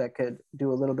body that could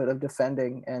do a little bit of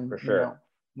defending and for sure.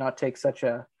 Not take such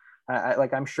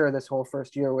I'm sure this whole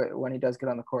first year when he does get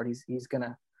on the court, he's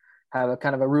gonna have a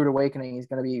kind of a rude awakening. He's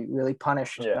going to be really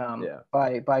punished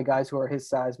by guys who are his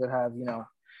size but have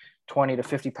 20 to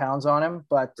 50 pounds on him.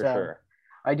 But sure.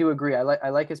 I do agree. I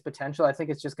like his potential. I think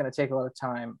it's just going to take a lot of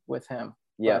time with him.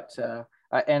 Yeah.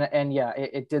 But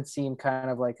it did seem kind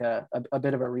of like a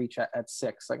bit of a reach at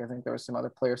 6. Like I think there were some other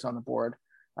players on the board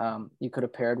you could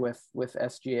have paired with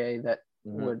SGA that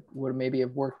would maybe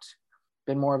have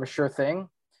been more of a sure thing.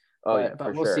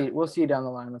 But we'll see. We'll see down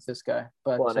the line with this guy.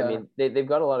 But I mean, they've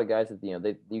got a lot of guys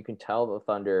that you can tell the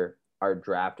Thunder are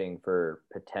drafting for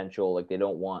potential. Like they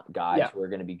don't want guys who are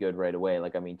going to be good right away.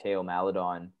 Like I mean, Teo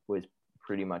Maledon was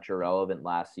pretty much irrelevant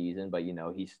last season, but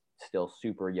he's still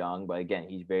super young. But again,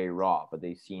 he's very raw. But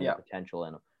they've seen the potential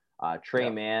in him.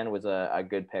 Trey Mann was a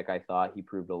good pick. I thought he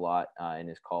proved a lot in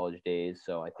his college days.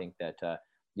 So I think that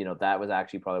that was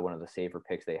actually probably one of the safer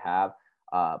picks they have.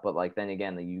 But like then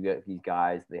again, you get these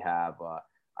guys. They have,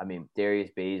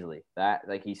 Darius Bazley. That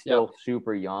like he's still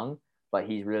super young, but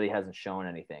he really hasn't shown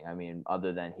anything. I mean,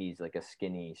 other than he's like a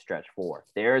skinny stretch four.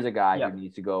 There's a guy who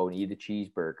needs to go and eat a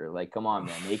cheeseburger. Like, come on,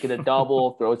 man, make it a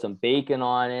double, throw some bacon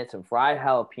on it, some fried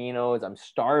jalapenos. I'm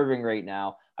starving right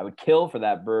now. I would kill for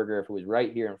that burger if it was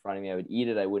right here in front of me. I would eat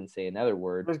it. I wouldn't say another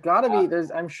word. There's got to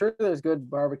be. I'm sure there's good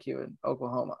barbecue in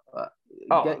Oklahoma.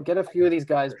 Get a few of these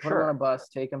guys, put them on a bus,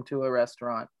 take them to a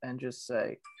restaurant, and just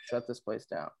say, shut this place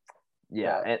down.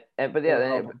 Yeah,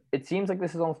 it seems like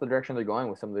this is almost the direction they're going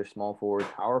with some of their small forwards,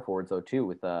 power forwards, though, too,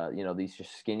 with these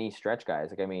just skinny stretch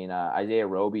guys. Like, I mean, Isaiah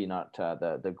Roby, not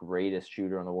the greatest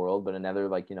shooter in the world, but another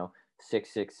 6'6",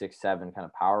 6'7" kind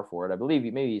of power forward. I believe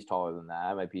maybe he's taller than that.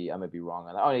 I might be wrong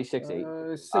on that. Oh, he's 6'8".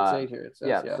 6'8" here. It says,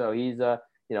 yeah. So he's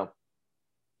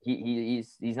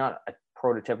he's not a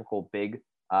prototypical big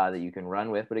that you can run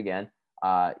with, but again,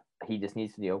 he just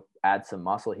needs to add some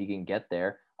muscle. He can get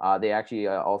there. They actually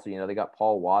also, they got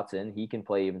Paul Watson. He can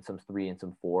play even some 3 and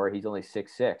some 4. He's only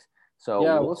 6'6". So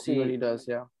yeah, we'll see what he does.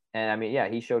 Yeah. And I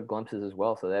mean, he showed glimpses as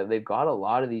well. So they've got a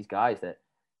lot of these guys that,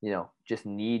 just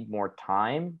need more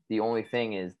time. The only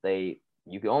thing is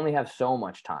you can only have so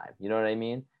much time. You know what I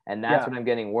mean? And that's what I'm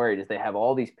getting worried is they have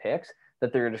all these picks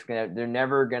that they're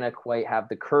never going to quite have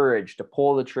the courage to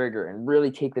pull the trigger and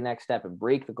really take the next step and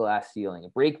break the glass ceiling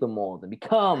and break the mold and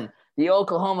become the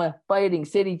Oklahoma Fighting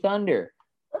City Thunder.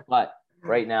 But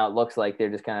right now it looks like they're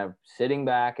just kind of sitting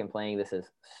back and playing this as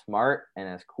smart and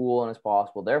as cool and as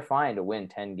possible. They're fine to win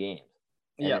 10 games.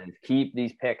 And keep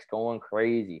these picks going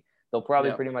crazy. They'll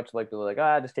probably pretty much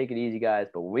just take it easy, guys.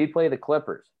 But when we play the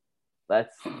Clippers,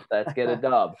 let's get a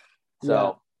dub.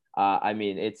 So I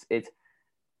mean, it's if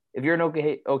you're an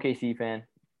OKC fan,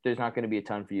 there's not going to be a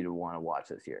ton for you to want to watch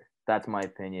this year. That's my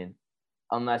opinion.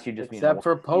 Unless you just except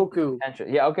for Poku.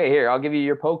 Yeah, okay, here, I'll give you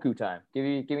your Poku time. Give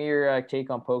me your take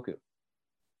on Poku. Because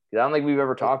I don't think we've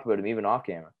ever talked about him, even off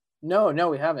camera. No,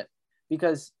 we haven't.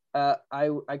 Because I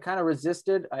kind of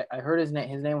resisted. I heard his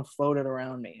name floated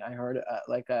around me. I heard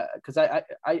because I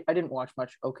didn't watch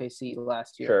much OKC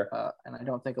last year, and I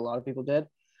don't think a lot of people did.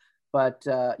 But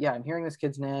I'm hearing this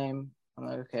kid's name. I'm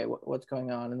like, okay, what's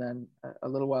going on? And then a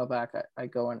little while back, I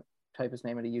go and type his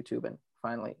name into YouTube and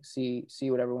finally see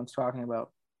what everyone's talking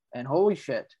about. And holy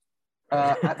shit.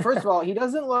 First of all, he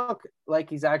doesn't look like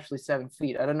he's actually 7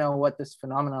 feet. I don't know what this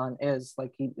phenomenon is.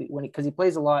 Like because he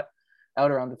plays a lot out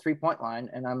around the 3-point line,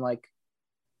 and I'm like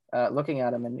looking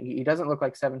at him, and he doesn't look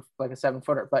like a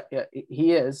 7-footer, but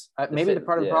he is. Maybe the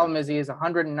part of the problem is he is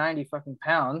 190 fucking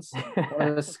pounds, one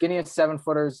of the skinniest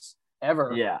 7-footers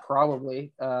ever,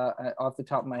 probably off the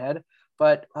top of my head.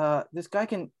 But this guy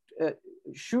can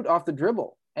shoot off the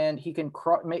dribble, and he can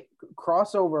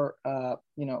cross over,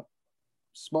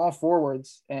 small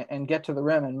forwards and get to the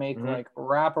rim and make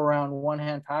wrap around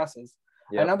one-hand passes.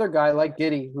 Another guy like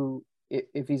Giddey, who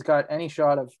if he's got any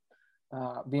shot of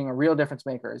being a real difference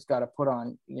maker, has got to put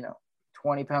on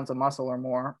 20 pounds of muscle or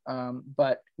more.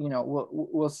 But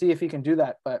we'll see if he can do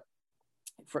that. But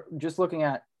for just looking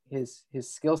at his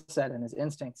skill set and his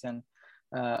instincts and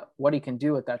what he can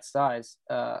do at that size,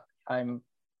 I'm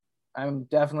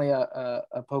definitely a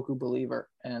Poku believer,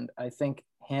 and I think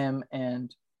him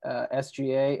and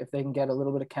SGA, if they can get a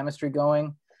little bit of chemistry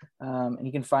going, and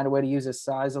he can find a way to use his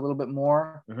size a little bit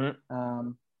more,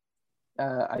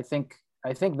 I think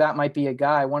that might be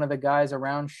one of the guys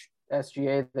around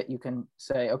SGA that you can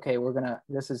say, okay,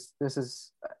 this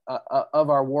is of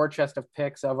our war chest of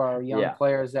picks of our young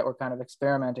players that we're kind of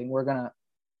experimenting. We're gonna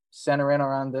center in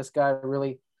around this guy,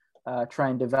 really try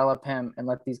and develop him and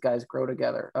let these guys grow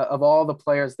together. Of all the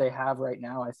players they have right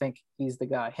now, I think he's the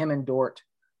guy. Him and Dort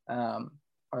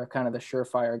are kind of the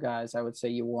surefire guys I would say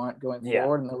you want going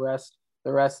forward, and the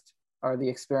rest are the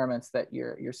experiments that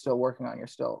you're still working on. You're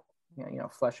still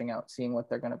fleshing out, seeing what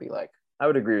they're going to be like. I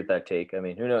would agree with that take. I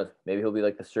mean, who knows? Maybe he'll be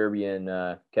like the Serbian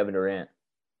Kevin Durant.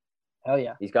 Hell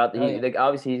yeah.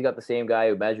 Obviously he's got the same guy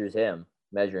who measuring him.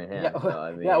 Yeah, so,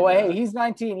 I mean, hey, he's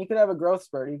 19. He could have a growth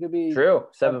spurt. He could be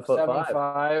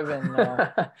 7'5" in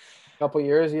a couple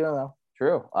years. You don't know.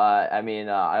 True. I mean,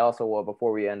 I also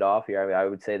before we end off here, I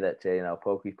would say that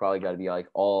Poku's probably got to be like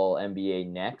all NBA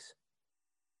next.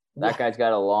 That guy's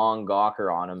got a long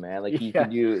gawker on him, man. Like he can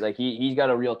do, like he's got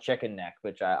a real chicken neck,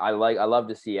 which I like. I love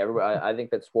to see. Everybody, I think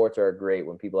that sports are great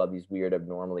when people have these weird,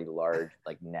 abnormally large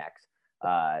like necks.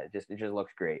 It just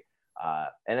looks great.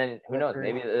 And then who knows?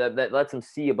 Maybe that lets him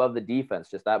see above the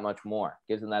defense just that much more.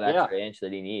 Gives him that extra inch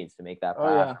that he needs to make that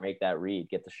pass, make that read,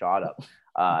 get the shot up.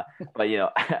 But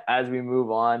as we move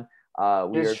on,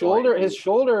 his shoulder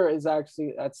is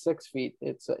actually at 6 feet.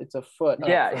 It's a foot. From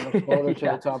the shoulder to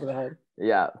the top of the head.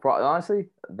 Yeah, honestly,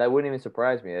 that wouldn't even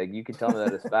surprise me. Like you can tell me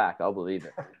that it's fact, I'll believe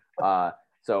it.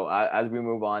 So as we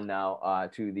move on now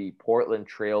to the Portland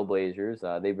Trail Blazers,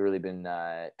 they've really been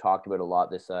talked about a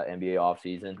lot this NBA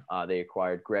offseason. They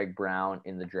acquired Greg Brown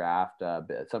in the draft.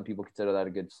 Some people consider that a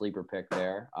good sleeper pick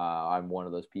there. I'm one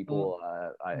of those people,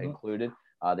 included.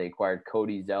 They acquired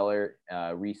Cody Zeller,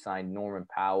 re-signed Norman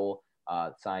Powell,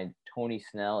 signed Tony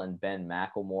Snell and Ben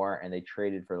McLemore, and they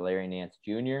traded for Larry Nance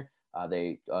Jr.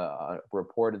 They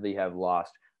reportedly have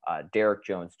lost Derek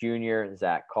Jones Jr.,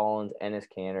 Zach Collins, Enes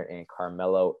Kanter, and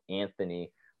Carmelo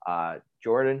Anthony.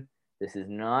 Jordan, this is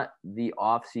not the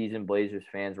offseason Blazers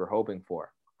fans were hoping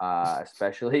for,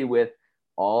 especially with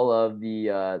all of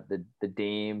the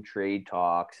Dame trade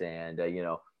talks and,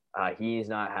 he's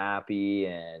not happy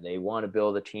and they want to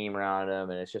build a team around him.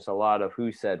 And it's just a lot of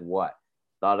who said what.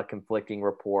 A lot of conflicting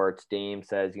reports. Dame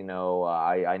says,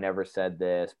 I never said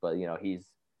this, but,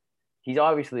 he's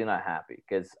obviously not happy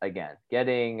because, again,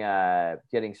 getting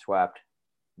swept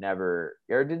never –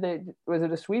 or was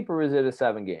it a sweep or was it a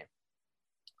 7 game?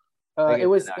 It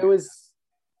was I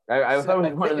thought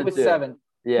it was one of the two. 7.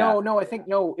 Yeah.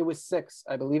 It was 6.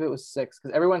 I believe it was 6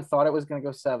 because everyone thought it was going to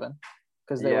go 7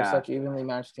 because they were such evenly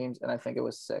matched teams, and I think it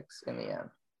was 6 in the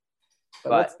end.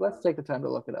 But let's take the time to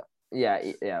look it up.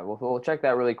 Yeah. We'll check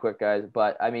that really quick, guys.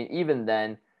 But, I mean, even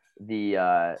then – the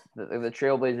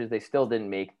Trailblazers, they still didn't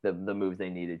make the moves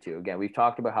they needed to. Again, we've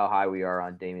talked about how high we are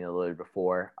on Damian Lillard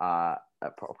before,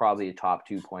 probably a top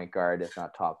 2 point guard, if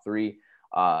not top 3.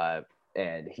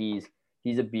 And he's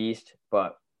a beast,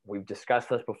 but we've discussed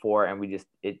this before, and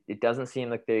it doesn't seem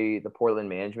like the Portland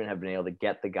management have been able to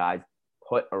get the guys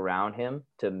put around him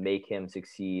to make him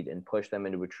succeed and push them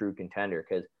into a true contender.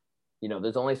 Because,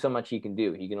 there's only so much he can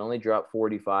do. He can only drop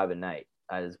 45 a night.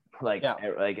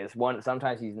 It's one.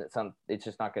 Sometimes it's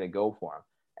just not going to go for him,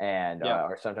 and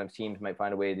or sometimes teams might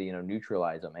find a way to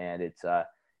neutralize him, and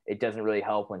it doesn't really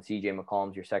help when CJ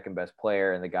McCollum's your second best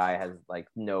player and the guy has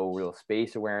no real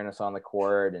space awareness on the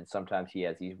court, and sometimes he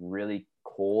has these really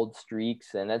cold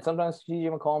streaks, and then sometimes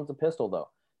CJ McCollum's a pistol though.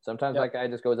 Sometimes that guy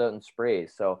just goes out and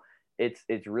sprays. So it's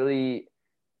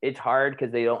hard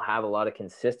because they don't have a lot of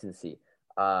consistency.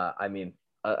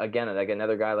 Again,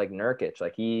 another guy like Nurkic,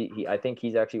 I think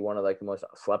he's actually one of the most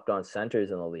slept on centers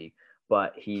in the league,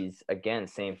 but he's, again,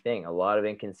 same thing, a lot of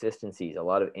inconsistencies, a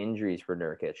lot of injuries for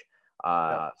Nurkic,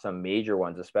 some major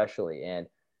ones especially. And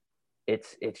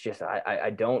it's just, I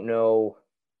don't know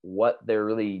what they're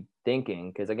really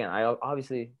thinking. Cause again,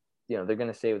 obviously, they're going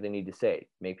to say what they need to say,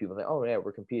 make people think, oh yeah,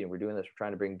 we're competing, we're doing this, we're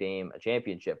trying to bring Dame a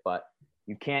championship, but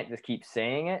you can't just keep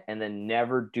saying it and then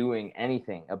never doing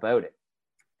anything about it.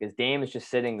 Because Dame is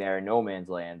just sitting there in no man's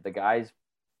land. The guy's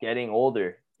getting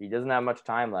older. He doesn't have much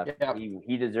time left. Yeah.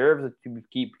 He deserves to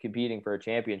keep competing for a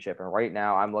championship. And right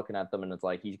now I'm looking at them and it's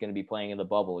like he's going to be playing in the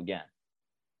bubble again.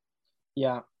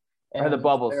 Yeah. Or the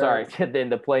bubble, sorry. In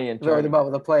the play-in tournament. The bubble,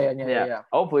 the play-in, yeah.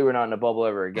 Hopefully we're not in a bubble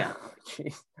ever again.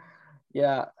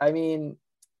 Yeah, I mean,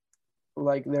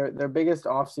 their biggest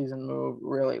offseason move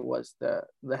really was the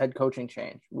head coaching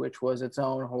change, which was its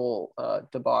own whole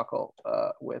debacle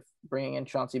with bringing in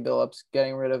Chauncey Billups,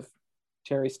 getting rid of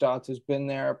Terry Stotts, who's been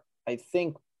there, I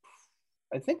think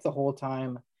the whole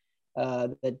time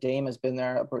that Dame has been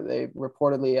there. They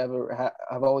reportedly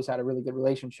have always had a really good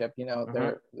relationship.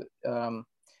 They're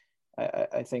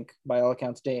I think by all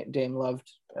accounts Dame loved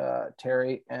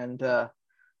Terry, and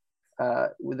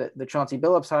with the Chauncey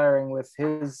Billups hiring, with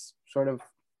his sort of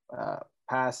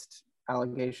past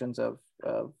allegations of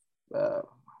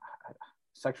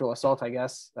sexual assault, I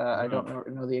guess. I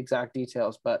don't know the exact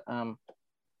details, but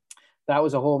that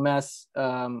was a whole mess.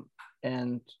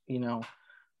 And,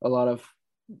 a lot of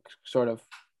sort of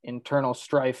internal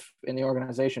strife in the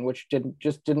organization, which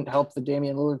didn't help the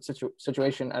Damian Lillard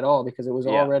situation at all, because it was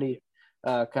already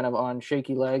kind of on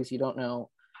shaky legs. You don't know.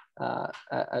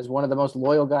 As one of the most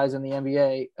loyal guys in the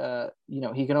NBA,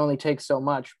 he can only take so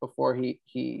much before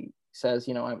he says,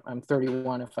 I'm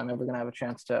 31. If I'm ever going to have a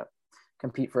chance to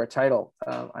compete for a title,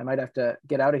 I might have to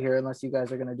get out of here unless you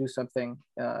guys are going to do something,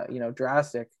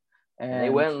 drastic. And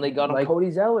they went and they got him Cody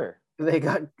Zeller. They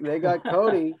got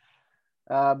Cody,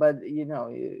 but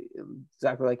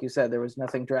exactly like you said, there was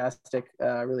nothing drastic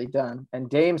really done. And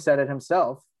Dame said it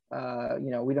himself.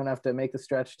 We don't have to make the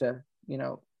stretch to,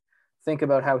 think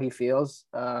about how he feels.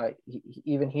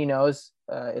 Even he knows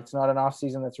it's not an off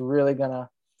season that's really going to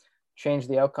change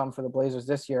the outcome for the Blazers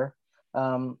this year.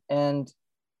 And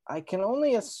I can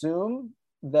only assume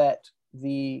that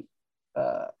the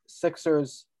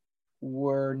Sixers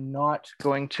were not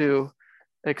going to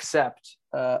accept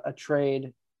a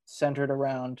trade centered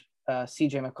around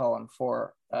CJ McCollum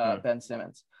for Ben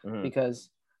Simmons,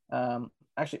 because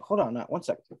actually, hold on, one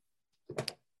second.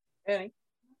 Annie.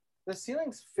 The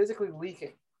ceiling's physically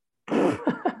leaking. Put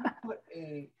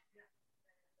a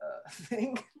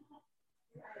thing.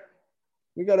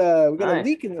 We got a Nice.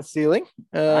 leak in the ceiling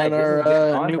Nice. in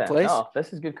our new place. No,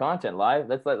 this is good content. Live.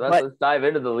 Let's dive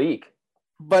into the leak.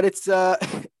 But it's I'll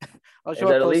show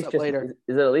it close up later.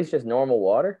 Is it at least just normal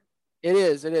water? It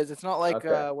is. It's not like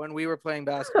when we were playing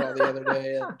basketball the other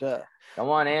day and come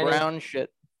on, Annie. Brown shit.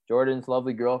 Jordan's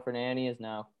lovely girlfriend Annie is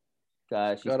now.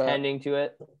 She's tending to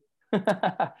it.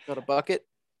 Got a bucket.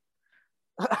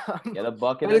 Get a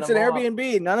bucket. But it's an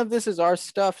Airbnb. None of this is our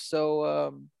stuff,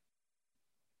 so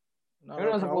who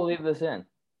knows if we'll leave this in?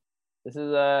 This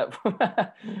is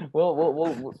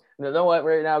we'll you know what?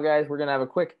 Right now, guys, we're gonna have a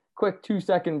quick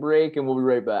 2-second break, and we'll be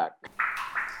right back.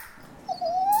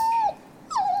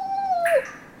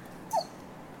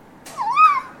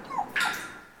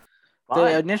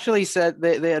 They initially said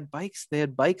they had bikes. They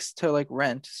had bikes to like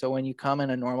rent. So when you come in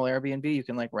a normal Airbnb, you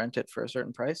can like rent it for a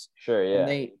certain price. Sure, yeah.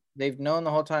 And they've known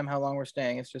the whole time how long we're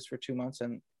staying. It's just for 2 months,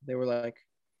 and they were like,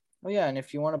 "Oh yeah, and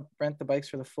if you want to rent the bikes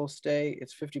for the full stay,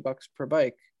 it's $50 per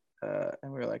bike."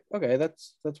 And we were like, "Okay,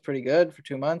 that's pretty good for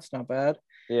 2 months. Not bad."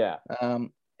 Yeah.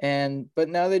 But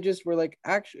now they just were like,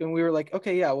 actually, and we were like,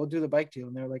 "Okay, yeah, we'll do the bike deal."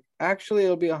 And they were like, "Actually,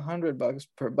 it'll be $100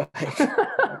 per bike."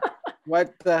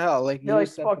 What the hell? Like, you're like,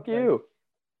 fuck you.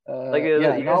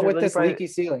 Not with this leaky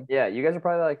ceiling. Yeah, you guys are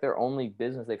probably like their only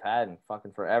business they've had in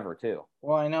fucking forever too.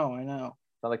 Well, I know. It's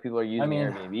not like people are using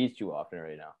Airbnbs too often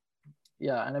right now.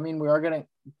 Yeah, and I mean, we are getting,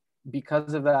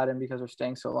 because of that and because we're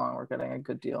staying so long, we're getting a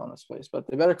good deal on this place. But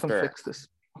they better come fix this.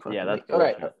 Yeah, that's all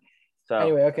right. So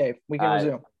anyway, okay, we can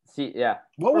resume.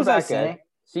 What was I saying?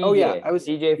 CJ. Oh yeah, I was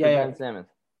CJ for Ben Simmons.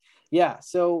 Yeah,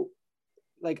 so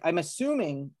like I'm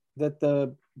assuming that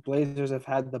the Blazers have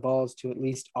had the balls to at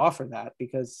least offer that,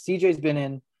 because CJ's been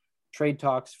in trade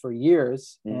talks for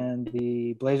years and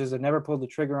the Blazers have never pulled the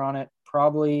trigger on it.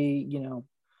 Probably,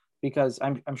 because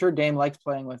I'm sure Dame likes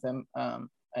playing with him.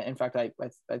 In fact, I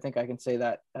think I can say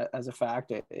that as a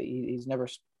fact. He's never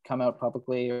come out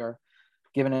publicly or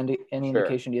given any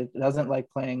indication he doesn't like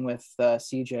playing with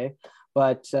CJ.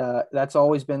 But that's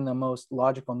always been the most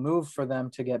logical move for them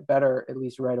to get better, at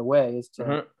least right away, is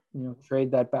to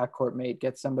trade that backcourt mate,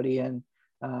 get somebody in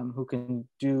who can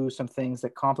do some things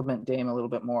that complement Dame a little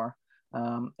bit more.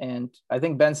 And I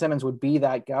think Ben Simmons would be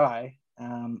that guy.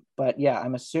 But yeah,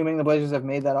 I'm assuming the Blazers have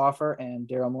made that offer, and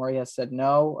Daryl Morey has said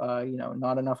no.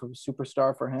 Not enough of a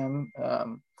superstar for him.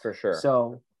 For sure.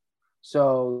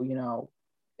 So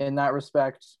in that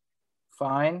respect,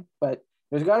 fine. But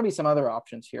there's got to be some other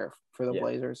options here for the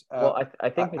Blazers. Well, I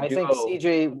think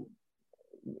CJ.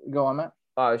 Go on, Matt.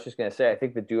 I was just gonna say, I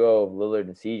think the duo of Lillard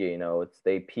and CJ,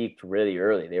 they peaked really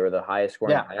early. They were the highest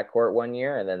scoring backcourt one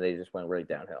year, and then they just went right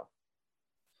downhill.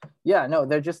 Yeah, no,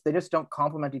 they just don't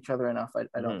complement each other enough.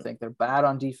 I don't think. They're bad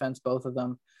on defense, both of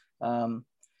them.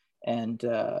 And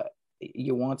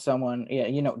you want someone,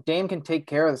 Dame can take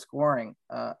care of the scoring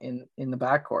in the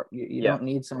backcourt. You don't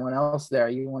need someone else there.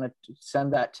 You want to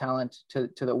send that talent to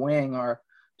the wing or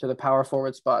to the power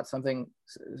forward spot,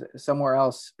 somewhere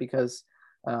else, because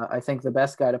I think the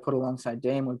best guy to put alongside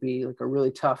Dame would be like a really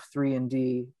tough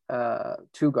 3-and-D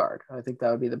 2-guard. I think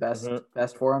that would be the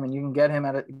best for him, and you can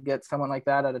get someone like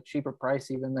that at a cheaper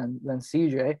price even than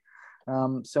CJ.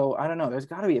 So I don't know. There's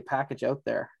got to be a package out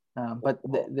there, but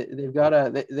they've got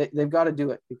to do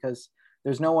it, because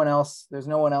there's no one else. There's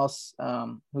no one else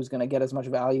who's going to get as much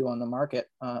value on the market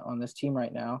on this team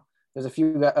right now. There's a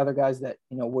few other guys that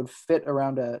would fit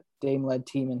around a Dame-led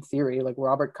team in theory, like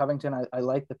Robert Covington. I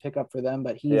like the pickup for them,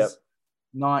 but he's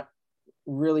not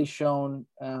really shown.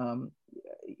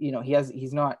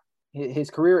 He's not. His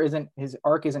career isn't. His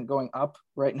arc isn't going up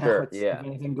right now. Sure, it's if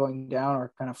anything going down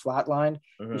or kind of flatlined.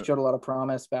 He showed a lot of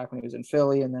promise back when he was in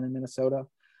Philly and then in Minnesota.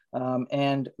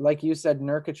 And like you said,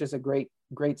 Nurkic is a great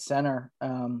center,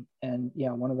 and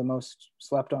one of the most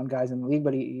slept on guys in the league,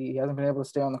 but he hasn't been able to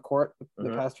stay on the court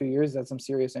the past few years. He's had some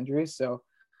serious injuries. So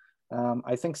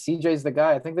I think CJ's the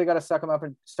guy. I think they got to suck him up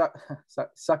and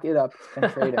suck it up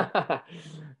and trade him.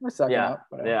 Or suck him up.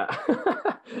 Whatever.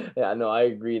 Yeah. Yeah, no, I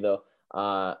agree though.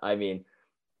 I mean,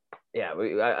 yeah,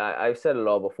 I've said it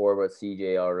all before about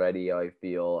CJ already. I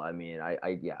feel. I mean,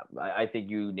 I think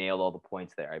you nailed all the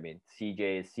points there. I mean,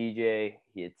 CJ is CJ.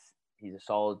 He's a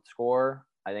solid scorer.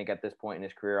 I think at this point in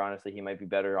his career, honestly, he might be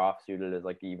better off suited as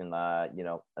like even a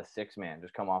 6-man,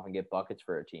 just come off and get buckets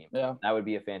for a team. Yeah, that would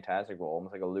be a fantastic role,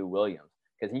 almost like a Lou Williams,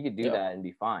 because he could do that and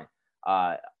be fine.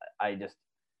 I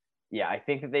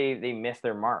think that they missed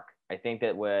their mark. I think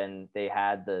that when they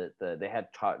had they had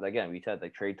talk, again, we said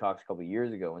like trade talks a couple of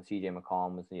years ago when CJ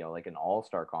McCollum was like an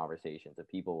all-star conversations, that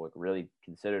people would really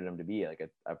consider him to be like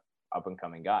a up and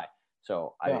coming guy.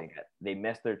 So I think they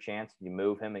missed their chance to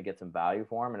move him and get some value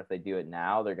for him. And if they do it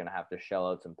now, they're going to have to shell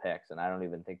out some picks. And I don't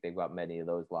even think they've got many of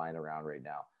those lying around right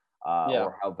now,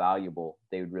 or how valuable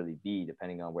they would really be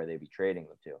depending on where they'd be trading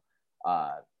them to.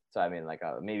 So I mean, like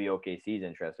maybe OKC's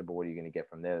interested, but what are you going to get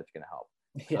from there that's going to help?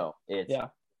 So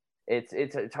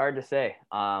it's hard to say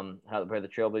where the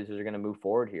Trailblazers are going to move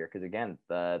forward here, because again,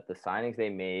 the signings they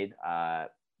made,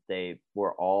 they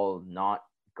were all not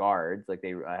guards. Like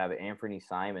they have Anthony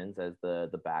Simons as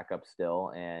the backup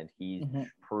still, and he's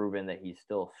proven that he's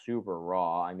still super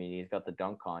raw. I mean, he's got the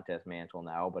dunk contest mantle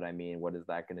now, but I mean, what is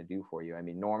that going to do for you? I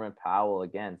mean, Norman Powell,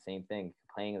 again, same thing,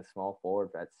 playing a small forward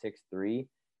at 6'3",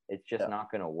 it's just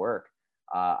not going to work.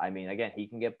 I mean, again, he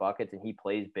can get buckets and he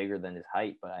plays bigger than his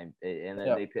height, but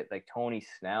they picked like Tony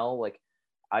Snell. Like,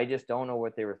 I just don't know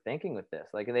what they were thinking with this.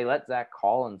 Like, they let Zach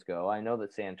Collins go. I know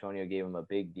that San Antonio gave him a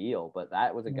big deal, but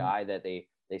that was a guy that they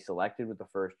selected with the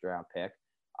first round pick.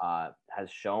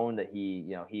 Has shown that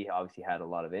he obviously had a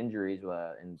lot of injuries in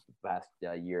the past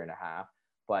year and a half,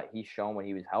 but he's shown when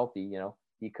he was healthy,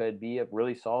 he could be a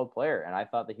really solid player, and I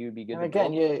thought that he would be good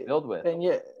to build with. And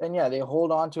they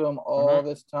hold on to him all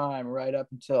this time, right up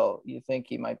until you think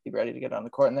he might be ready to get on the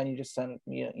court, and then you just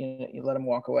you let him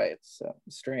walk away. It's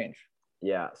strange.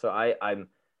 Yeah, so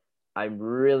I'm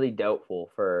really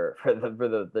doubtful for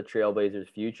the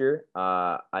Trailblazers' future.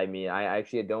 I mean, I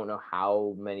actually don't know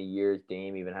how many years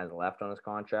Dame even has left on his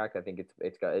contract. I think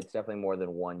it's definitely more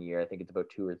than 1 year. I think it's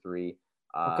about 2 or 3.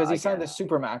 Because he signed the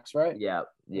Supermax, right? Yeah.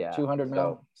 200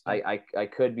 mil. I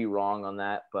could be wrong on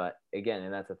that, but again,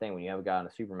 and that's the thing, when you have a guy on a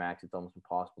Supermax, it's almost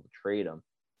impossible to trade him.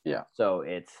 Yeah. So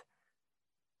it's,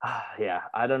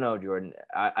 I don't know, Jordan.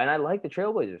 I like the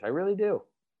Trailblazers. I really do.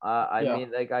 I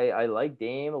mean, like I like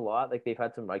Dame a lot. Like they've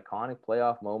had some iconic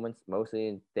playoff moments,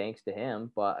 mostly thanks to him.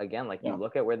 But again, like you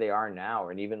look at where they are now,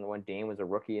 and even when Dame was a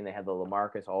rookie and they had the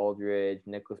LaMarcus Aldridge,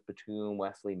 Nicholas Batum,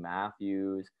 Wesley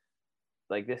Matthews,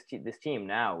 like this team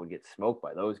now would get smoked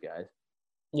by those guys.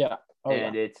 Yeah.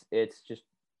 It's just,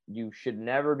 you should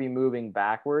never be moving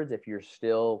backwards if you're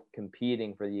still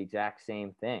competing for the exact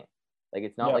same thing. Like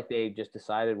it's not like they just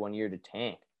decided 1 year to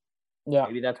tank. Yeah.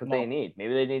 Maybe that's what they need.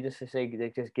 Maybe they need to say, they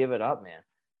just give it up, man.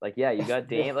 Like, yeah, you got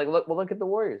Dame. Like, look at the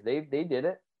Warriors. They did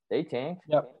it. They tanked.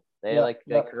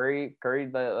 Curry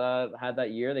had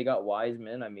that year. They got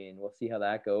Wiseman. I mean, we'll see how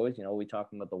that goes. We'll be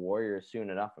talking about the Warriors soon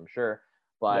enough, I'm sure.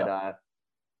 But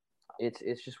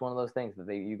it's just one of those things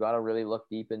that you got to really look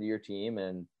deep into your team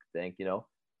and think,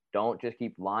 don't just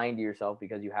keep lying to yourself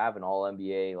because you have an all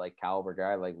NBA like caliber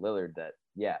guy like Lillard that,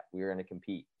 we're going to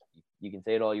compete. You can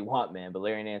say it all you want, man, but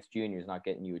Larry Nance Jr. is not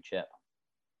getting you a chip.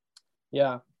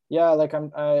 Yeah. Like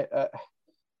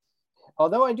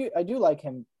although I do like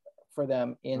him for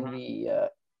them in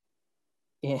the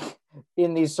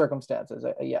in these circumstances.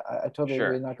 I totally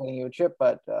agree with not getting you a chip,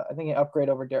 but I think an upgrade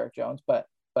over Derek Jones. But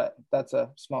that's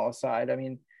a small aside. I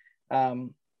mean,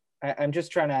 I'm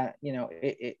just trying to,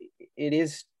 it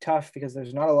is tough because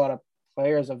there's not a lot of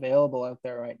players available out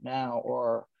there right now,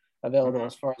 or available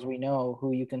as far as we know,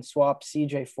 who you can swap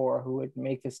CJ for, who would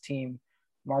make this team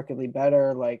markedly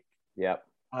better. Like,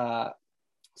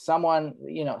 someone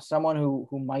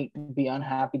who might be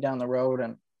unhappy down the road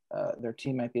and their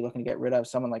team might be looking to get rid of,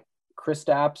 someone like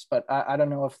Kristaps, but I don't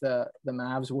know if the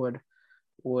Mavs would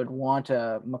want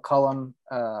a McCollum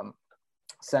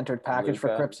centered package for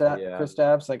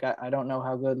Kristaps. Like, I don't know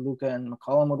how good Luka and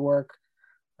McCollum would work.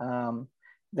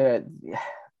 The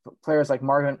players like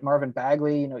Marvin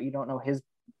Bagley, you don't know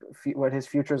what his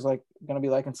future is like going to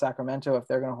be like in Sacramento, if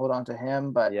they're going to hold on to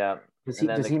him. But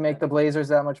does he make the Blazers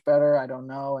that much better? I don't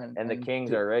know. And the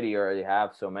Kings already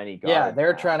have so many guards. Yeah,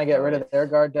 they're trying to get rid of their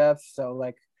guard depth. So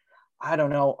like, I don't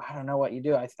know what you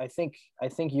do. I think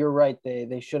you're right.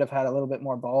 They should have had a little bit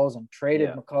more balls and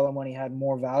traded McCollum when he had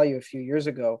more value a few years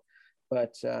ago.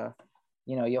 But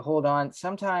you hold on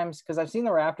sometimes, because I've seen the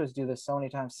Raptors do this so many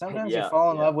times. Sometimes you fall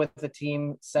in love with the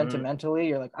team sentimentally.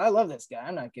 You're like, I love this guy.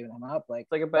 I'm not giving him up. Like,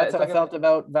 that's how I felt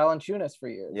about Valanciunas for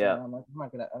years. Yeah. And I'm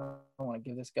like, I don't want to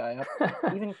give this guy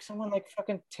up. Even someone like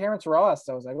fucking Terrence Ross.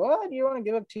 I was like, what? Do you want to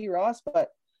give up T. Ross? But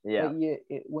when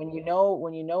you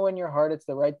know in your heart it's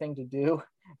the right thing to do,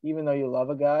 even though you love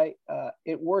a guy,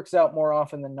 it works out more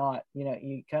often than not.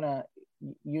 You kind of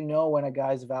when a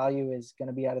guy's value is going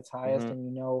to be at its highest,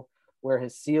 and where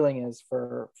his ceiling is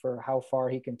for how far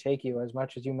he can take you, as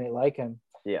much as you may like him.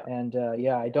 And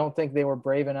I don't think they were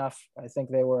brave enough. I think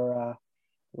they were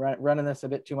running this a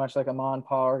bit too much like a mom and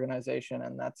pop organization,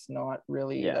 and that's not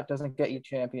really that doesn't get you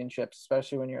championships,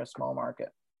 especially when you're a small market.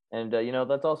 And,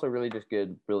 that's also really just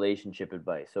good relationship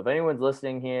advice. So if anyone's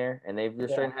listening here and they're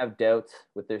starting to have doubts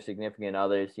with their significant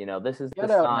others, this is the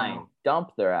sign. Now.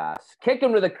 Dump their ass. Kick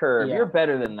them to the curb. Yeah. You're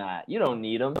better than that. You don't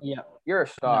need them. Yeah. You're a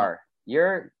star.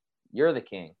 No. You're the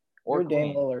king. Or you're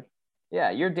Dame Lillard.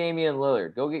 Yeah, you're Damian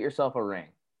Lillard. Go get yourself a ring.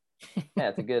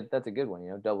 Yeah, that's a good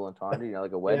one. Double entendre.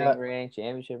 Like a wedding ring,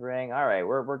 championship ring. All right,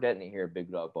 we're getting it here at Big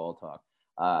Dog Ball Talk.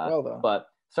 But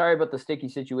sorry about the sticky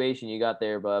situation you got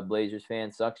there, Blazers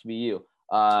fan. Sucks to be you.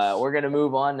 We're gonna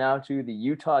move on now to the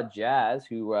Utah Jazz,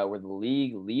 who were the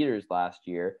league leaders last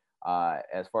year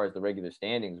as far as the regular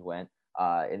standings went.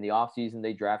 In the offseason,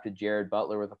 they drafted Jared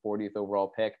Butler with a 40th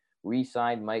overall pick.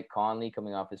 Re-signed Mike Conley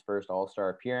coming off his first All-Star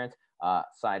appearance.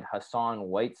 Signed Hassan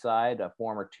Whiteside, a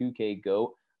former 2K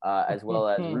GOAT, as well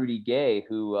as Rudy Gay,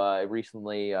 who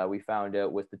recently we found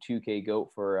out was the 2K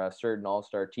GOAT for a certain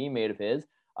All-Star teammate of his.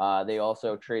 They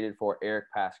also traded for Eric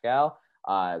Pascal.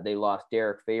 They lost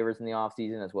Derek Favors in the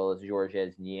offseason, as well as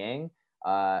Georges Niang.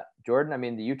 Jordan, I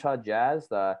mean, the Utah Jazz,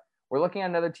 we're looking at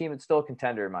another team that's still a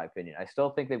contender, in my opinion. I still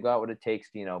think they've got what it takes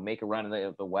to, make a run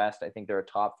in the West. I think they're a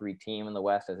top 3 team in the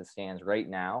West as it stands right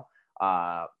now.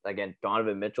 Again,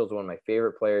 Donovan Mitchell is one of my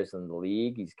favorite players in the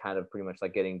league. He's kind of pretty much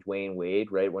like getting Dwayne Wade,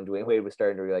 right? When Dwayne Wade was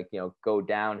starting to go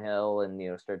downhill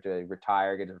and, start to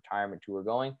retire, get his retirement tour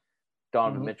going.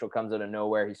 Donovan Mitchell comes out of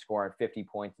nowhere. He's scoring 50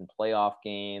 points in playoff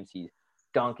games. He's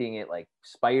dunking it like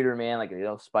Spider-Man, like,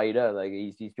 Spider, like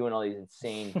he's doing all these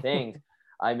insane things.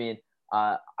 I mean,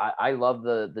 I love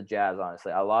the Jazz,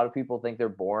 honestly. A lot of people think they're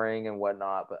boring and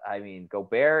whatnot, but I mean,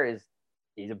 Gobert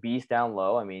he's a beast down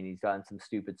low. I mean, he's gotten some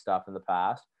stupid stuff in the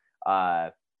past.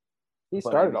 He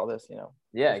started all this,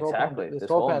 Yeah, exactly. This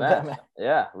whole pandemic. Mess.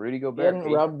 Yeah, Rudy Gobert. He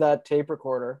hadn't rubbed that tape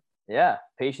recorder. Yeah,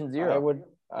 patient zero.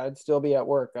 I'd still be at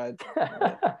work.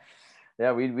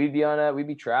 Yeah, we'd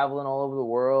be traveling all over the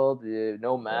world.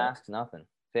 No masks, nothing.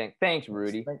 Thanks,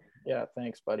 Rudy.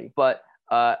 Thanks, buddy. But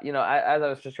as I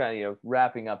was just trying to,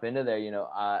 wrapping up into there,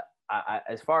 I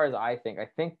as far as I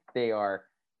think they are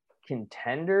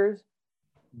contenders,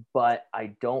 but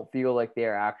I don't feel like they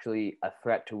are actually a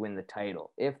threat to win the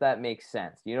title, if that makes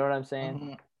sense. You know what I'm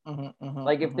saying?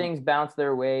 If things bounce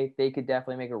their way, they could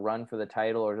definitely make a run for the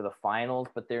title or to the finals,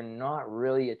 but they're not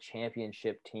really a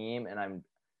championship team, and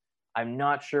I'm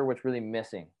not sure what's really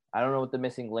missing. I don't know what the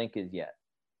missing link is yet.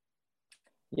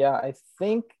 Yeah, I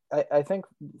think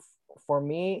for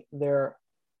me, they're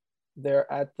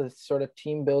at the sort of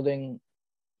team building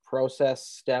process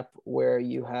step where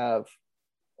you have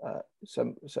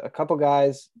a couple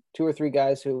guys, 2 or 3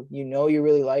 guys who you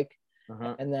really like,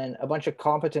 and then a bunch of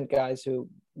competent guys who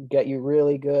get you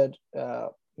really good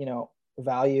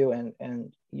value,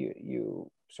 and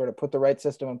you sort of put the right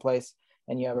system in place,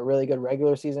 and you have a really good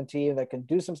regular season team that can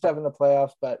do some stuff in the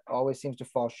playoffs but always seems to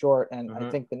fall short. And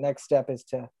I think the next step is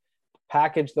to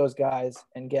package those guys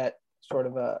and get sort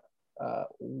of a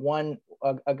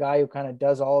guy who kind of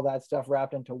does all of that stuff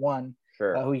wrapped into one.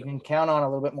 Sure. Who you can count on a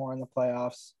little bit more in the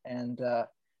playoffs and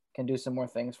can do some more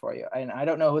things for you. And I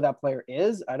don't know who that player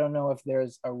is. I don't know if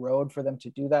there's a road for them to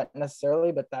do that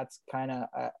necessarily, but that's kind of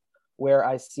where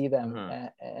I see them.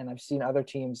 And I've seen other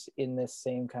teams in this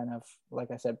same kind of,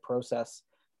 like I said, process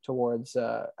towards,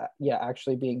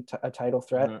 actually being a title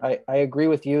threat. I agree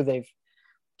with you. They've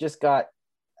just got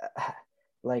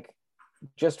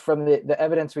just from the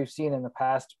evidence we've seen in the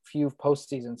past few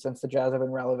postseasons since the Jazz have been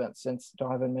relevant, since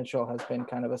Donovan Mitchell has been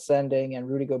kind of ascending and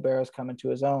Rudy Gobert has come into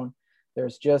his own,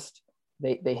 there's just,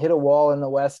 they hit a wall in the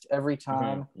West every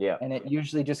time. And it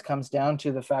usually just comes down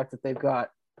to the fact that they've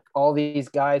got all these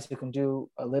guys who can do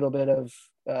a little bit of,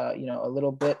 a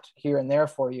little bit here and there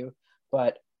for you.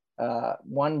 But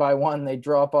one by one, they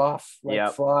drop off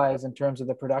like flies in terms of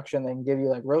the production they can give you,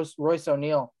 like Royce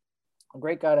O'Neal, a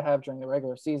great guy to have during the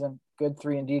regular season, good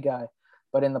 3-and-D guy,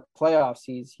 but in the playoffs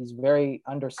he's very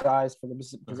undersized for the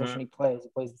position he plays. He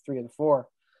plays the 3 or the 4.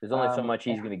 There's only so much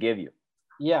he's going to give you.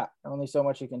 Yeah, only so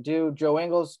much he can do. Joe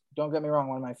Ingles, don't get me wrong,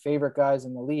 one of my favorite guys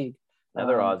in the league.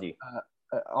 Another Aussie.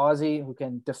 Aussie who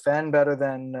can defend better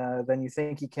than you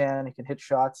think he can. He can hit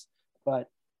shots, but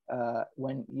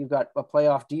when you've got a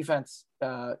playoff defense,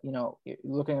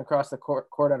 looking across the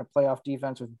court at a playoff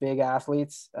defense with big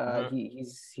athletes,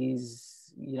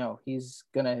 he's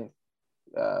gonna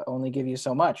only give you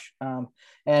so much.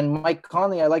 And Mike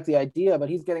Conley, I like the idea, but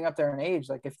he's getting up there in age.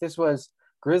 Like if this was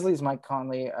Grizzlies Mike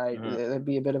Conley, it'd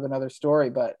be a bit of another story.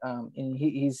 But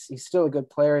he's still a good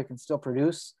player. He can still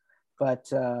produce,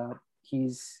 but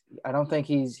I don't think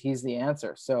he's the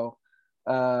answer. So.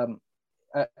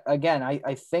 Again,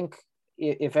 I think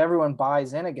if everyone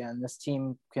buys in again, this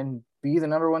team can be the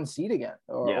number one seed again,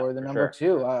 or the number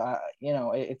two.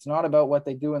 It's not about what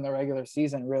they do in the regular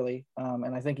season, really.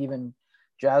 And I think even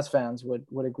Jazz fans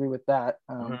would agree with that.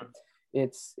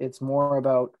 It's more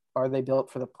about, are they built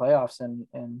for the playoffs,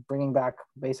 and bringing back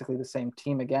basically the same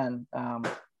team again.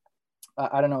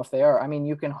 I don't know if they are. I mean,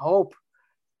 you can hope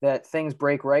that things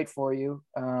break right for you.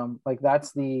 Like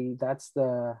that's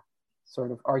the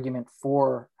sort of argument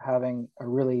for having a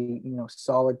really,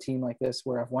 solid team like this,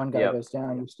 where if one guy goes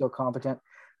down, you're still competent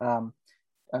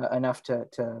enough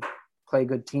to play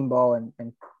good team ball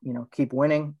and keep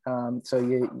winning.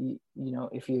 So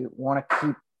if you want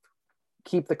to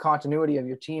keep the continuity of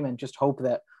your team and just hope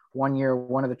that one year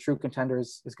one of the true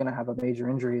contenders is going to have a major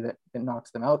injury that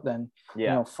knocks them out, then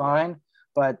fine.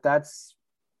 But that's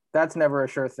never a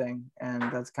sure thing, and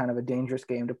that's kind of a dangerous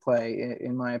game to play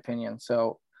in my opinion.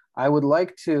 So I would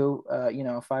like to,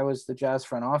 if I was the Jazz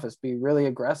front office, be really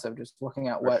aggressive, just looking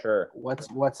at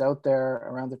what's out there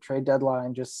around the trade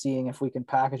deadline, just seeing if we can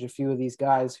package a few of these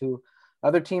guys who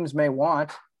other teams may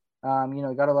want.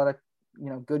 Got a lot of,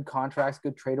 good contracts,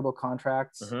 good tradable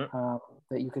contracts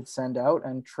that you could send out,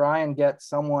 and try and get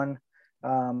someone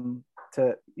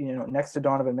to, next to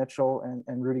Donovan Mitchell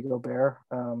and Rudy Gobert,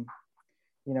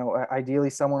 ideally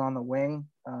someone on the wing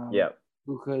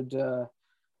who could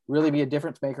really be a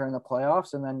difference maker in the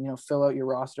playoffs, and then fill out your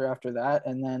roster after that,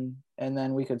 and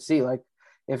then we could see, like,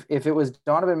 if it was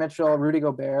Donovan Mitchell, Rudy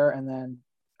Gobert, and then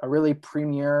a really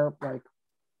premier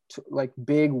like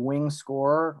big wing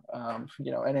scorer, and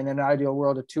in an ideal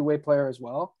world a two-way player as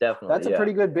well. Definitely, that's a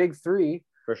pretty good big three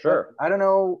for sure. I don't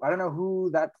know who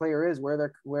that player is, where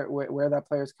that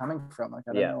player is coming from. Like,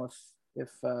 I don't know if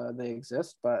they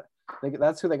exist, but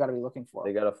that's who they got to be looking for.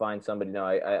 They got to find somebody. No,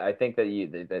 I think that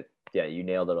you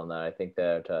nailed it on that. I think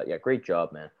that great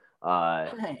job, man.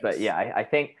 But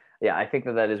I think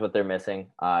that is what they're missing.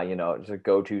 Just a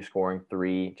go-to scoring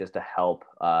three, just to help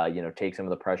take some of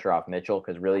the pressure off Mitchell,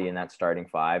 because really in that starting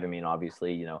five, I mean,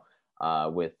 obviously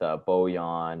with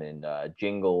Bojan and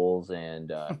Jingles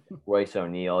and Royce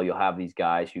O'Neal, you'll have these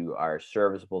guys who are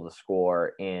serviceable to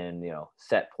score in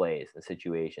set plays and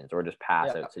situations, or just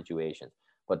pass out situations.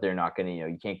 But they're not going to,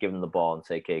 you can't give them the ball and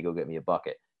say, okay, go get me a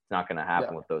bucket. It's not going to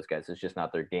happen with those guys. It's just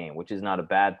not their game, which is not a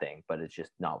bad thing, but it's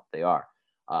just not what they are.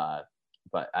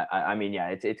 But I mean,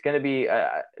 it's going to be,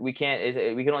 we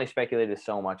can only speculate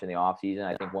so much in the off season.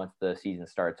 I think once the season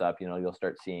starts up, you'll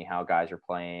start seeing how guys are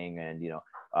playing, and,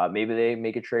 maybe they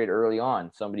make a trade early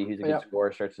on. Somebody who's a good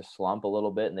scorer starts to slump a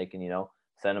little bit, and they can,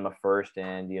 send him a first,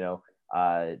 and,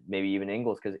 maybe even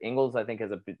Ingles, because Ingles, I think,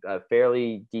 has a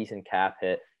fairly decent cap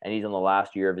hit, and he's in the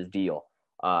last year of his deal.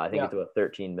 I think it's about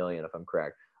 $13 million, if I'm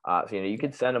correct. So, you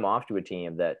could send him off to a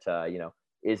team that,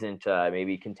 isn't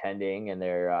maybe contending, and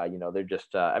they're, they're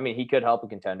just, I mean, he could help a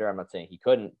contender. I'm not saying he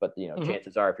couldn't, but,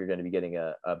 chances are, if you're going to be getting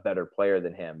a better player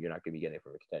than him, you're not going to be getting it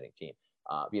from a contending team.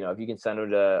 If you can send him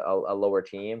to a lower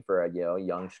team for a,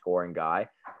 young scoring guy,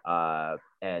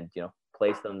 and,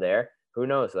 place them there, who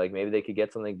knows? Like, maybe they could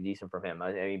get something decent from him.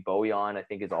 I mean, Bojan, I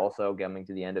think, is also coming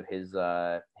to the end of his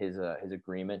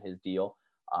agreement, his deal.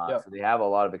 So they have a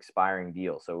lot of expiring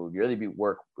deals. So it would really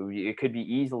it could be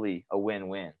easily a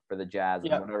win-win for the Jazz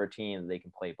and whatever team they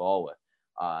can play ball with.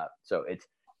 So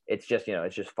it's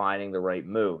just finding the right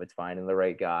move. It's finding the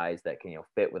right guys that can,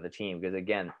 fit with the team. Because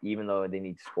again, even though they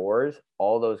need scores,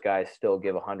 all those guys still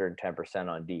give 110%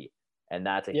 on D. And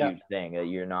that's a huge thing that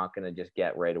you're not going to just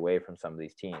get right away from some of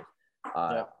these teams.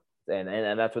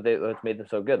 And that's what's made them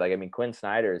so good. Like, I mean, Quinn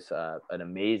Snyder's an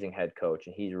amazing head coach,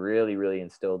 and he's really, really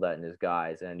instilled that in his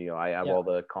guys. And, I have all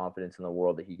the confidence in the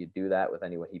world that he could do that with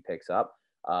anyone he picks up.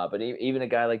 But even a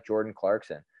guy like Jordan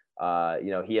Clarkson, he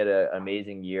had an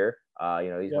amazing year.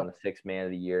 He's won the sixth man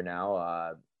of the year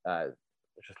now.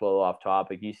 Just a little off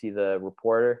topic. You see the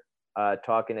reporter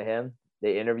talking to him?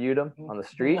 They interviewed him on the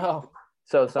street. No.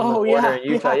 So some reporter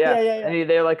in Utah, and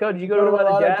they're like, "Oh, did you go to one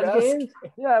of the Jazz games?"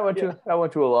 Yeah, I went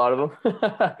to a lot of them.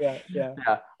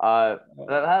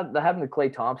 That happened to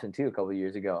Klay Thompson too a couple of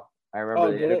years ago. I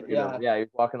remember they interviewed him. Yeah, he was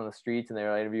walking on the streets, and they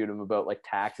interviewed him about like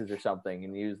taxes or something,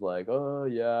 and he was like, "Oh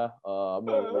yeah, I'm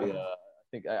really, I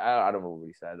think I don't know what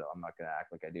he said. I'm not gonna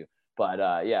act like I do, but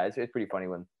it's pretty funny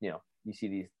when you see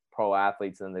these pro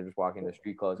athletes and they're just walking in the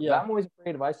street clothes. I'm always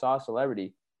afraid if I saw a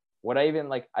celebrity. Would I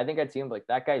even I think I'd see him like,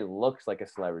 that guy looks like a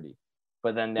celebrity,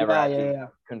 but then never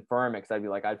confirm it, because I'd be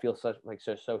like, I'd feel so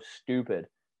stupid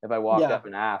if I walked up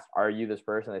and asked, "Are you this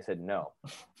person?" They said no.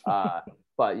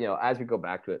 But as we go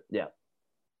back to it,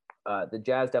 the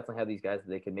Jazz definitely have these guys that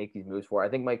they can make these moves for. I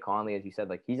think Mike Conley, as you said,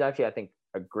 like, he's actually, I think,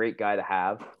 a great guy to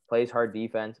have. Plays hard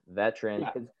defense, veteran.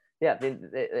 They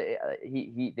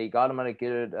got him on a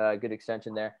good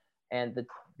extension there. And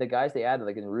the guys they added,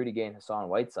 like in Rudy Gay and Hassan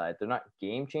Whiteside, they're not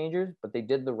game changers, but they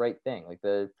did the right thing. Like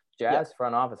the Jazz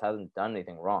front office hasn't done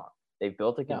anything wrong. They've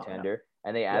built a contender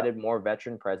and they added more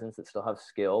veteran presence that still have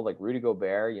skill. Like Rudy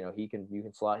Gobert, you know, you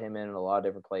can slot him in a lot of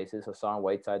different places. Hassan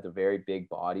Whiteside's a very big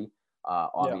body.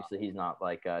 Obviously, he's not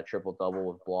like a triple double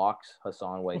with blocks,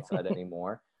 Hassan Whiteside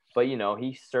anymore. But, you know,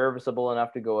 he's serviceable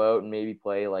enough to go out and maybe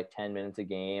play like 10 minutes a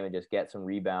game and just get some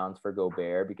rebounds for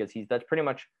Gobert, because that's pretty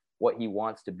much what he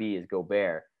wants to be, is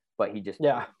Gobert. But he just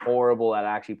horrible at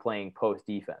actually playing post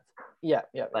defense.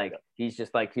 He's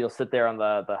just like, he'll sit there on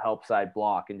the help side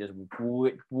block and just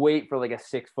wait for like a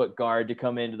 6-foot guard to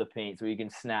come into the paint so he can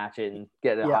snatch it and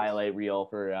get a highlight reel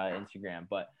for Instagram.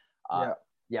 But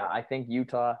I think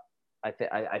Utah,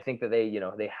 I think that they, you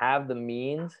know, they have the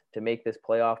means to make this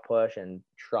playoff push and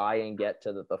try and get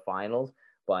to the finals,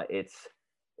 but it's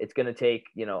going to take,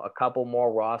 you know, a couple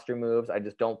more roster moves. I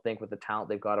just don't think with the talent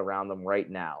they've got around them right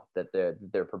now that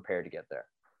they're prepared to get there.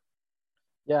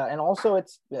 Yeah, and also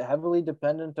it's heavily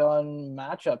dependent on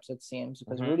matchups, it seems,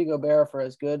 because Rudy Gobert, for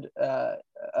as good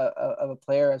of a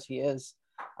player as he is,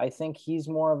 I think he's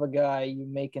more of a guy you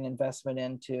make an investment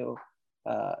into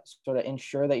sort of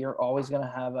ensure that you're always going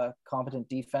to have a competent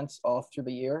defense all through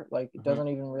the year. Like, it doesn't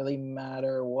even really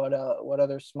matter what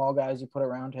other small guys you put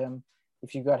around him.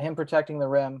 If you've got him protecting the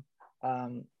rim,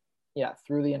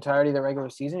 through the entirety of the regular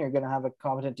season, you're going to have a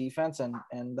competent defense, and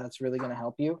that's really going to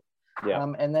help you.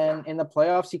 And then in the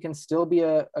playoffs, he can still be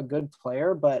a good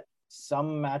player, but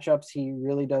some matchups he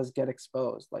really does get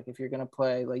exposed. Like if you're going to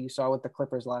play, like you saw with the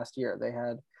Clippers last year, they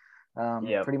had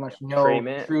pretty much no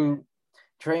true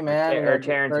Trey Mann or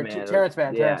Terrence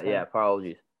Mann.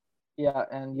 Apologies. Yeah,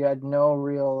 and you had no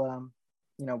real,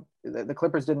 the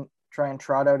Clippers didn't try and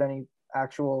trot out any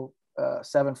actual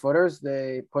 7-footers.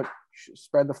 They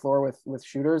spread the floor with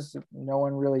shooters. No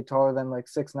one really taller than like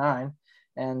 6'9".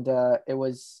 And it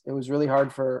was really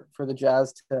hard for the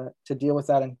Jazz to deal with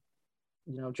that and,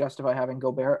 you know, justify having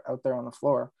Gobert out there on the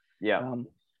floor.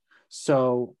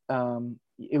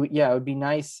 It would be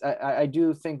nice. I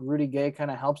do think Rudy Gay kind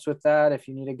of helps with that. If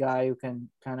you need a guy who can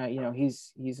kind of, you know,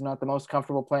 he's not the most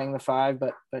comfortable playing the 5,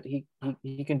 but he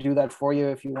can do that for you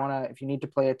if you need to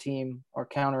play a team or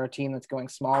counter a team that's going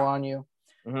small on you.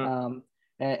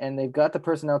 And they've got the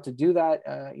personnel to do that.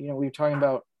 We were talking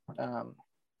about a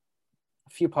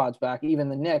few pods back, even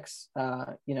the Knicks,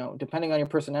 depending on your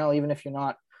personnel, even if you're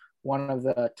not one of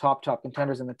the top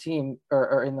contenders in the team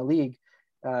or in the league,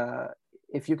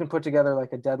 if you can put together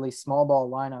like a deadly small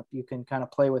ball lineup, you can kind of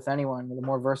play with anyone. The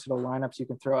more versatile lineups you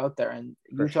can throw out there. And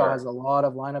Utah has a lot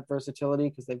of lineup versatility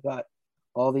because they've got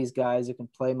all these guys who can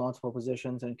play multiple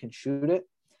positions and can shoot it.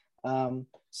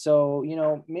 So, you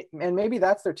know, and maybe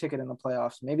that's their ticket in the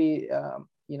playoffs. Maybe,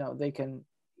 they can,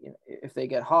 if they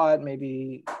get hot,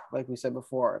 maybe like we said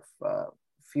before, if a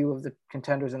few of the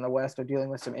contenders in the West are dealing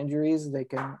with some injuries, they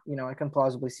can, I can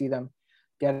plausibly see them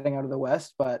getting out of the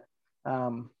West, but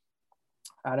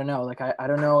I don't know. Like, I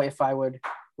don't know if I would,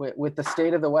 with the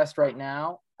state of the West right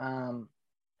now,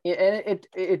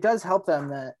 it does help them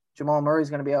that Jamal Murray is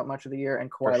going to be out much of the year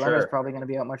and Kawhi Leonard is probably going to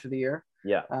be out much of the year.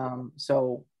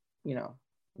 So,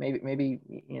 maybe,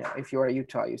 if you're at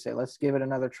Utah, you say, let's give it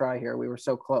another try here. We were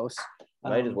so close.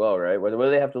 Might as well, right? What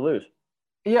do they have to lose?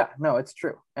 Yeah, no, it's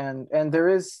true. And there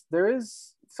is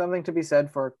something to be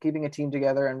said for keeping a team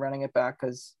together and running it back,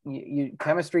 because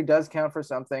chemistry does count for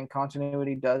something.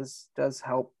 Continuity does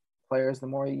help players. The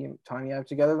more time you have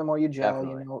together, the more you gel.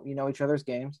 Definitely. You know each other's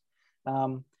games.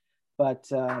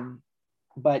 But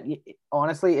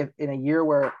honestly, if in a year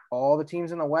where all the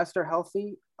teams in the West are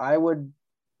healthy, I would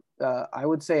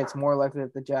say it's more likely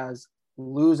that the Jazz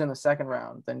lose in the second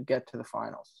round than get to the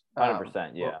finals.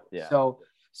 100%. Yeah.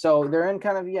 So they're in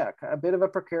kind of a bit of a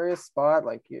precarious spot.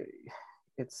 Like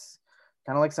it's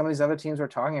kind of like some of these other teams we're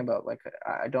talking about. Like,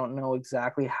 I don't know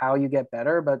exactly how you get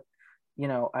better, but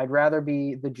I'd rather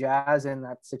be the Jazz in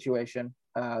that situation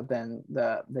than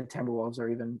the Timberwolves or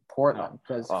even Portland,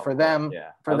 because for them,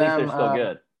 at least they're still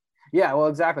good. Yeah, well,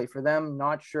 exactly. For them,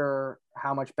 not sure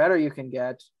how much better you can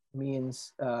get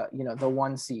means the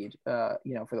 1 seed for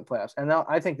the playoffs, and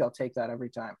I think they'll take that every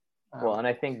time. Well, and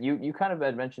I think you kind of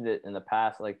had mentioned it in the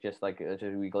past, like just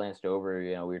we glanced over,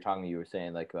 we were talking, you were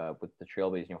saying like with the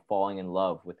Trailblazers, falling in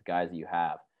love with the guys that you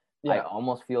have. I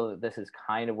almost feel that this is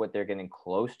kind of what they're getting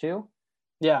close to.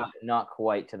 But not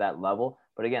quite to that level.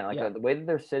 But again, the way that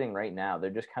they're sitting right now, they're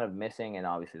just kind of missing. And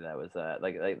obviously that was there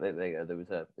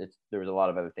was a lot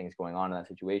of other things going on in that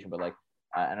situation. But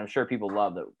and I'm sure people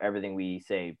love that everything we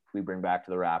say we bring back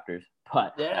to the Raptors.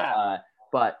 But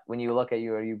but when you look at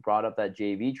you brought up that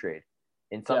JV trade,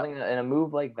 in something in a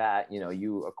move like that,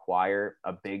 you acquire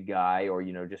a big guy, or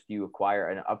just you acquire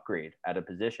an upgrade at a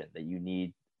position that you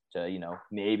need to,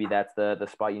 maybe that's the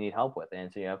spot you need help with.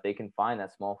 And so if they can find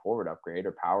that small forward upgrade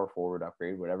or power forward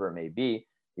upgrade, whatever it may be,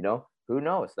 who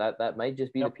knows, that might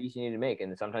just be the piece you need to make.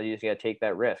 And sometimes you just got to take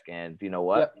that risk. And you know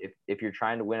what, if you're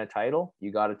trying to win a title,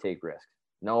 you got to take risks.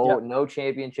 No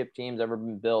championship team's ever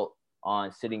been built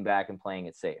on sitting back and playing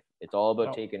it safe. It's all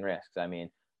about taking risks. I mean,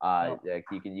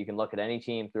 you can look at any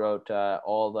team throughout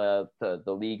all the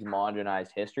league's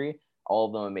modernized history. All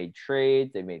of them have made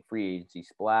trades, they've made free agency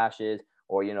splashes,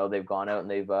 or they've gone out and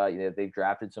they've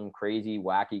drafted some crazy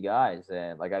wacky guys.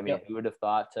 And who would have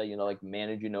thought like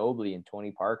Manu Ginobili and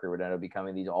Tony Parker would end up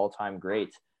becoming these all-time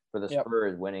greats for the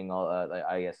Spurs, winning all.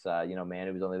 I guess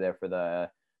Manu was only there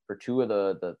for two of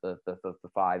the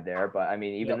five there, but I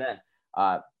mean even then,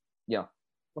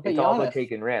 it's all about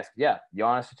taking risks. Yeah,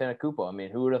 Giannis Antetokounmpo. I mean,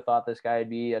 who would have thought this guy would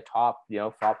be a top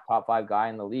five guy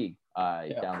in the league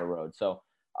down the road? So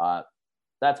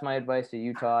that's my advice to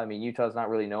Utah. I mean, Utah's not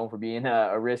really known for being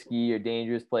a risky or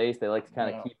dangerous place. They like to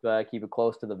kind of keep it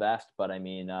close to the vest. But I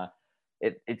mean,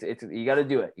 it's you got to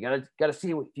do it. You got to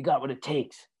see what you got, what it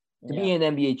takes to be an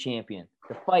NBA champion,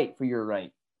 to fight for your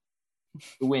right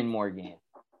to win more games.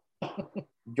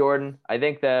 Jordan, I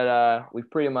think that we've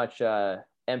pretty much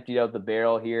emptied out the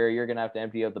barrel here. You're gonna have to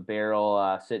empty out the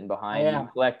barrel sitting behind you,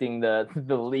 collecting the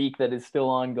leak that is still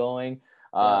ongoing.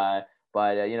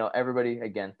 But everybody,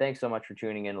 again, thanks so much for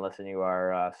tuning in and listening to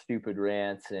our stupid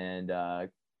rants and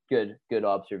good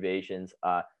observations.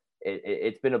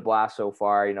 It's been a blast so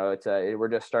far. We're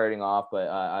just starting off, but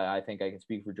I think I can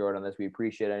speak for Jordan on this. We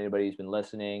appreciate anybody who's been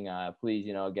listening. Please,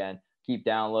 again, keep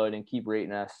downloading, keep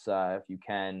rating us if you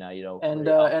can.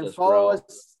 And follow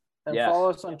us. And follow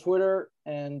us on Twitter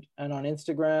and on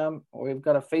Instagram. We've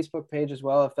got a Facebook page as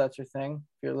well, if that's your thing.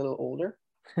 If you're a little older,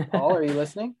 Paul, are you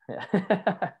listening?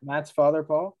 Matt's father,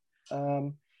 Paul.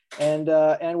 And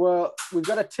we've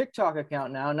got a TikTok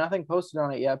account now. Nothing posted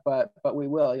on it yet, but we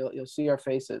will. You'll see our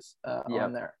faces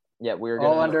on there. Yeah, we're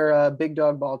all under Big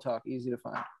Dog Ball Talk. Easy to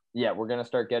find. Yeah, we're going to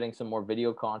start getting some more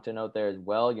video content out there as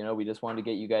well. We just wanted to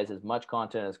get you guys as much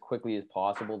content as quickly as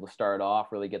possible to start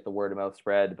off, really get the word of mouth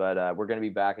spread. But we're going to be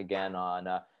back again on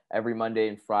every Monday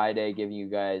and Friday, giving you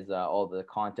guys all the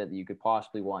content that you could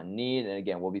possibly want and need. And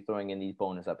again, we'll be throwing in these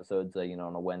bonus episodes,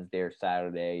 on a Wednesday or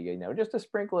Saturday, just to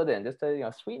sprinkle it in, just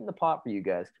to, sweeten the pot for you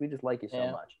guys, because we just like you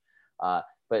so much.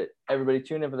 But everybody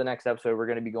tune in for the next episode. We're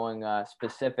going to be going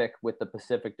specific with the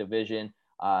Pacific Division.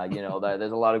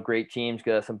 There's a lot of great teams,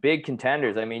 some big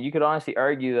contenders. I mean, you could honestly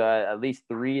argue at least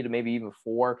 3 to maybe even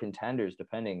 4 contenders,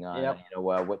 depending on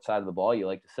what side of the ball you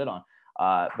like to sit on.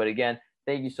 But again,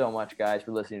 thank you so much, guys,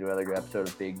 for listening to another episode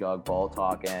of Big Dog Ball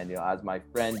Talk. And as my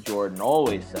friend Jordan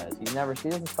always says, he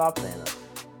doesn't stop saying this.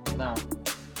 No.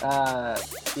 And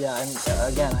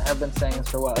again, I have been saying this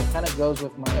for a while. It kind of goes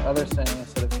with my other saying I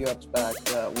said a few ups back.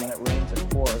 When it rains, it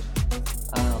pours.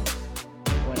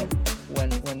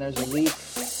 When there's a leak,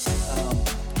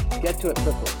 get to it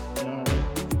quickly. You know what I mean?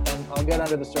 And I'll get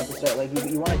under the surface there. Like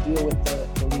you want to deal with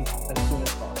the leak as soon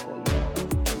as possible. You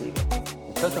know, leave it.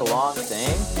 It's such a long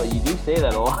saying, but you do say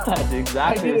that a lot. It's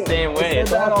exactly the same way. I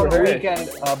said that on the weekend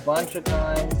a bunch of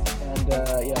times, and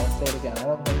I'll say it again. I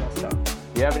don't think I'll stop.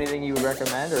 Do you have anything you would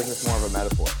recommend, or is this more of a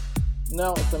metaphor?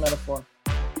 No, it's a metaphor.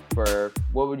 For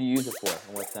what would you use it for?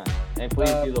 In what sense? And please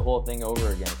do the whole thing over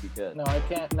again if you could. No, I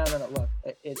can't. No. Look,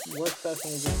 it works best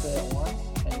when you just say it once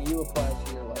and you apply it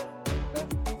to your life. Okay?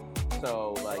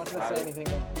 So, like, I'm not gonna say anything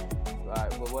else. All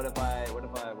right. Well, what if I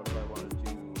wanted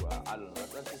to? I don't know.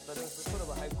 Let's put up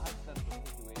a hypothetical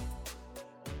situation.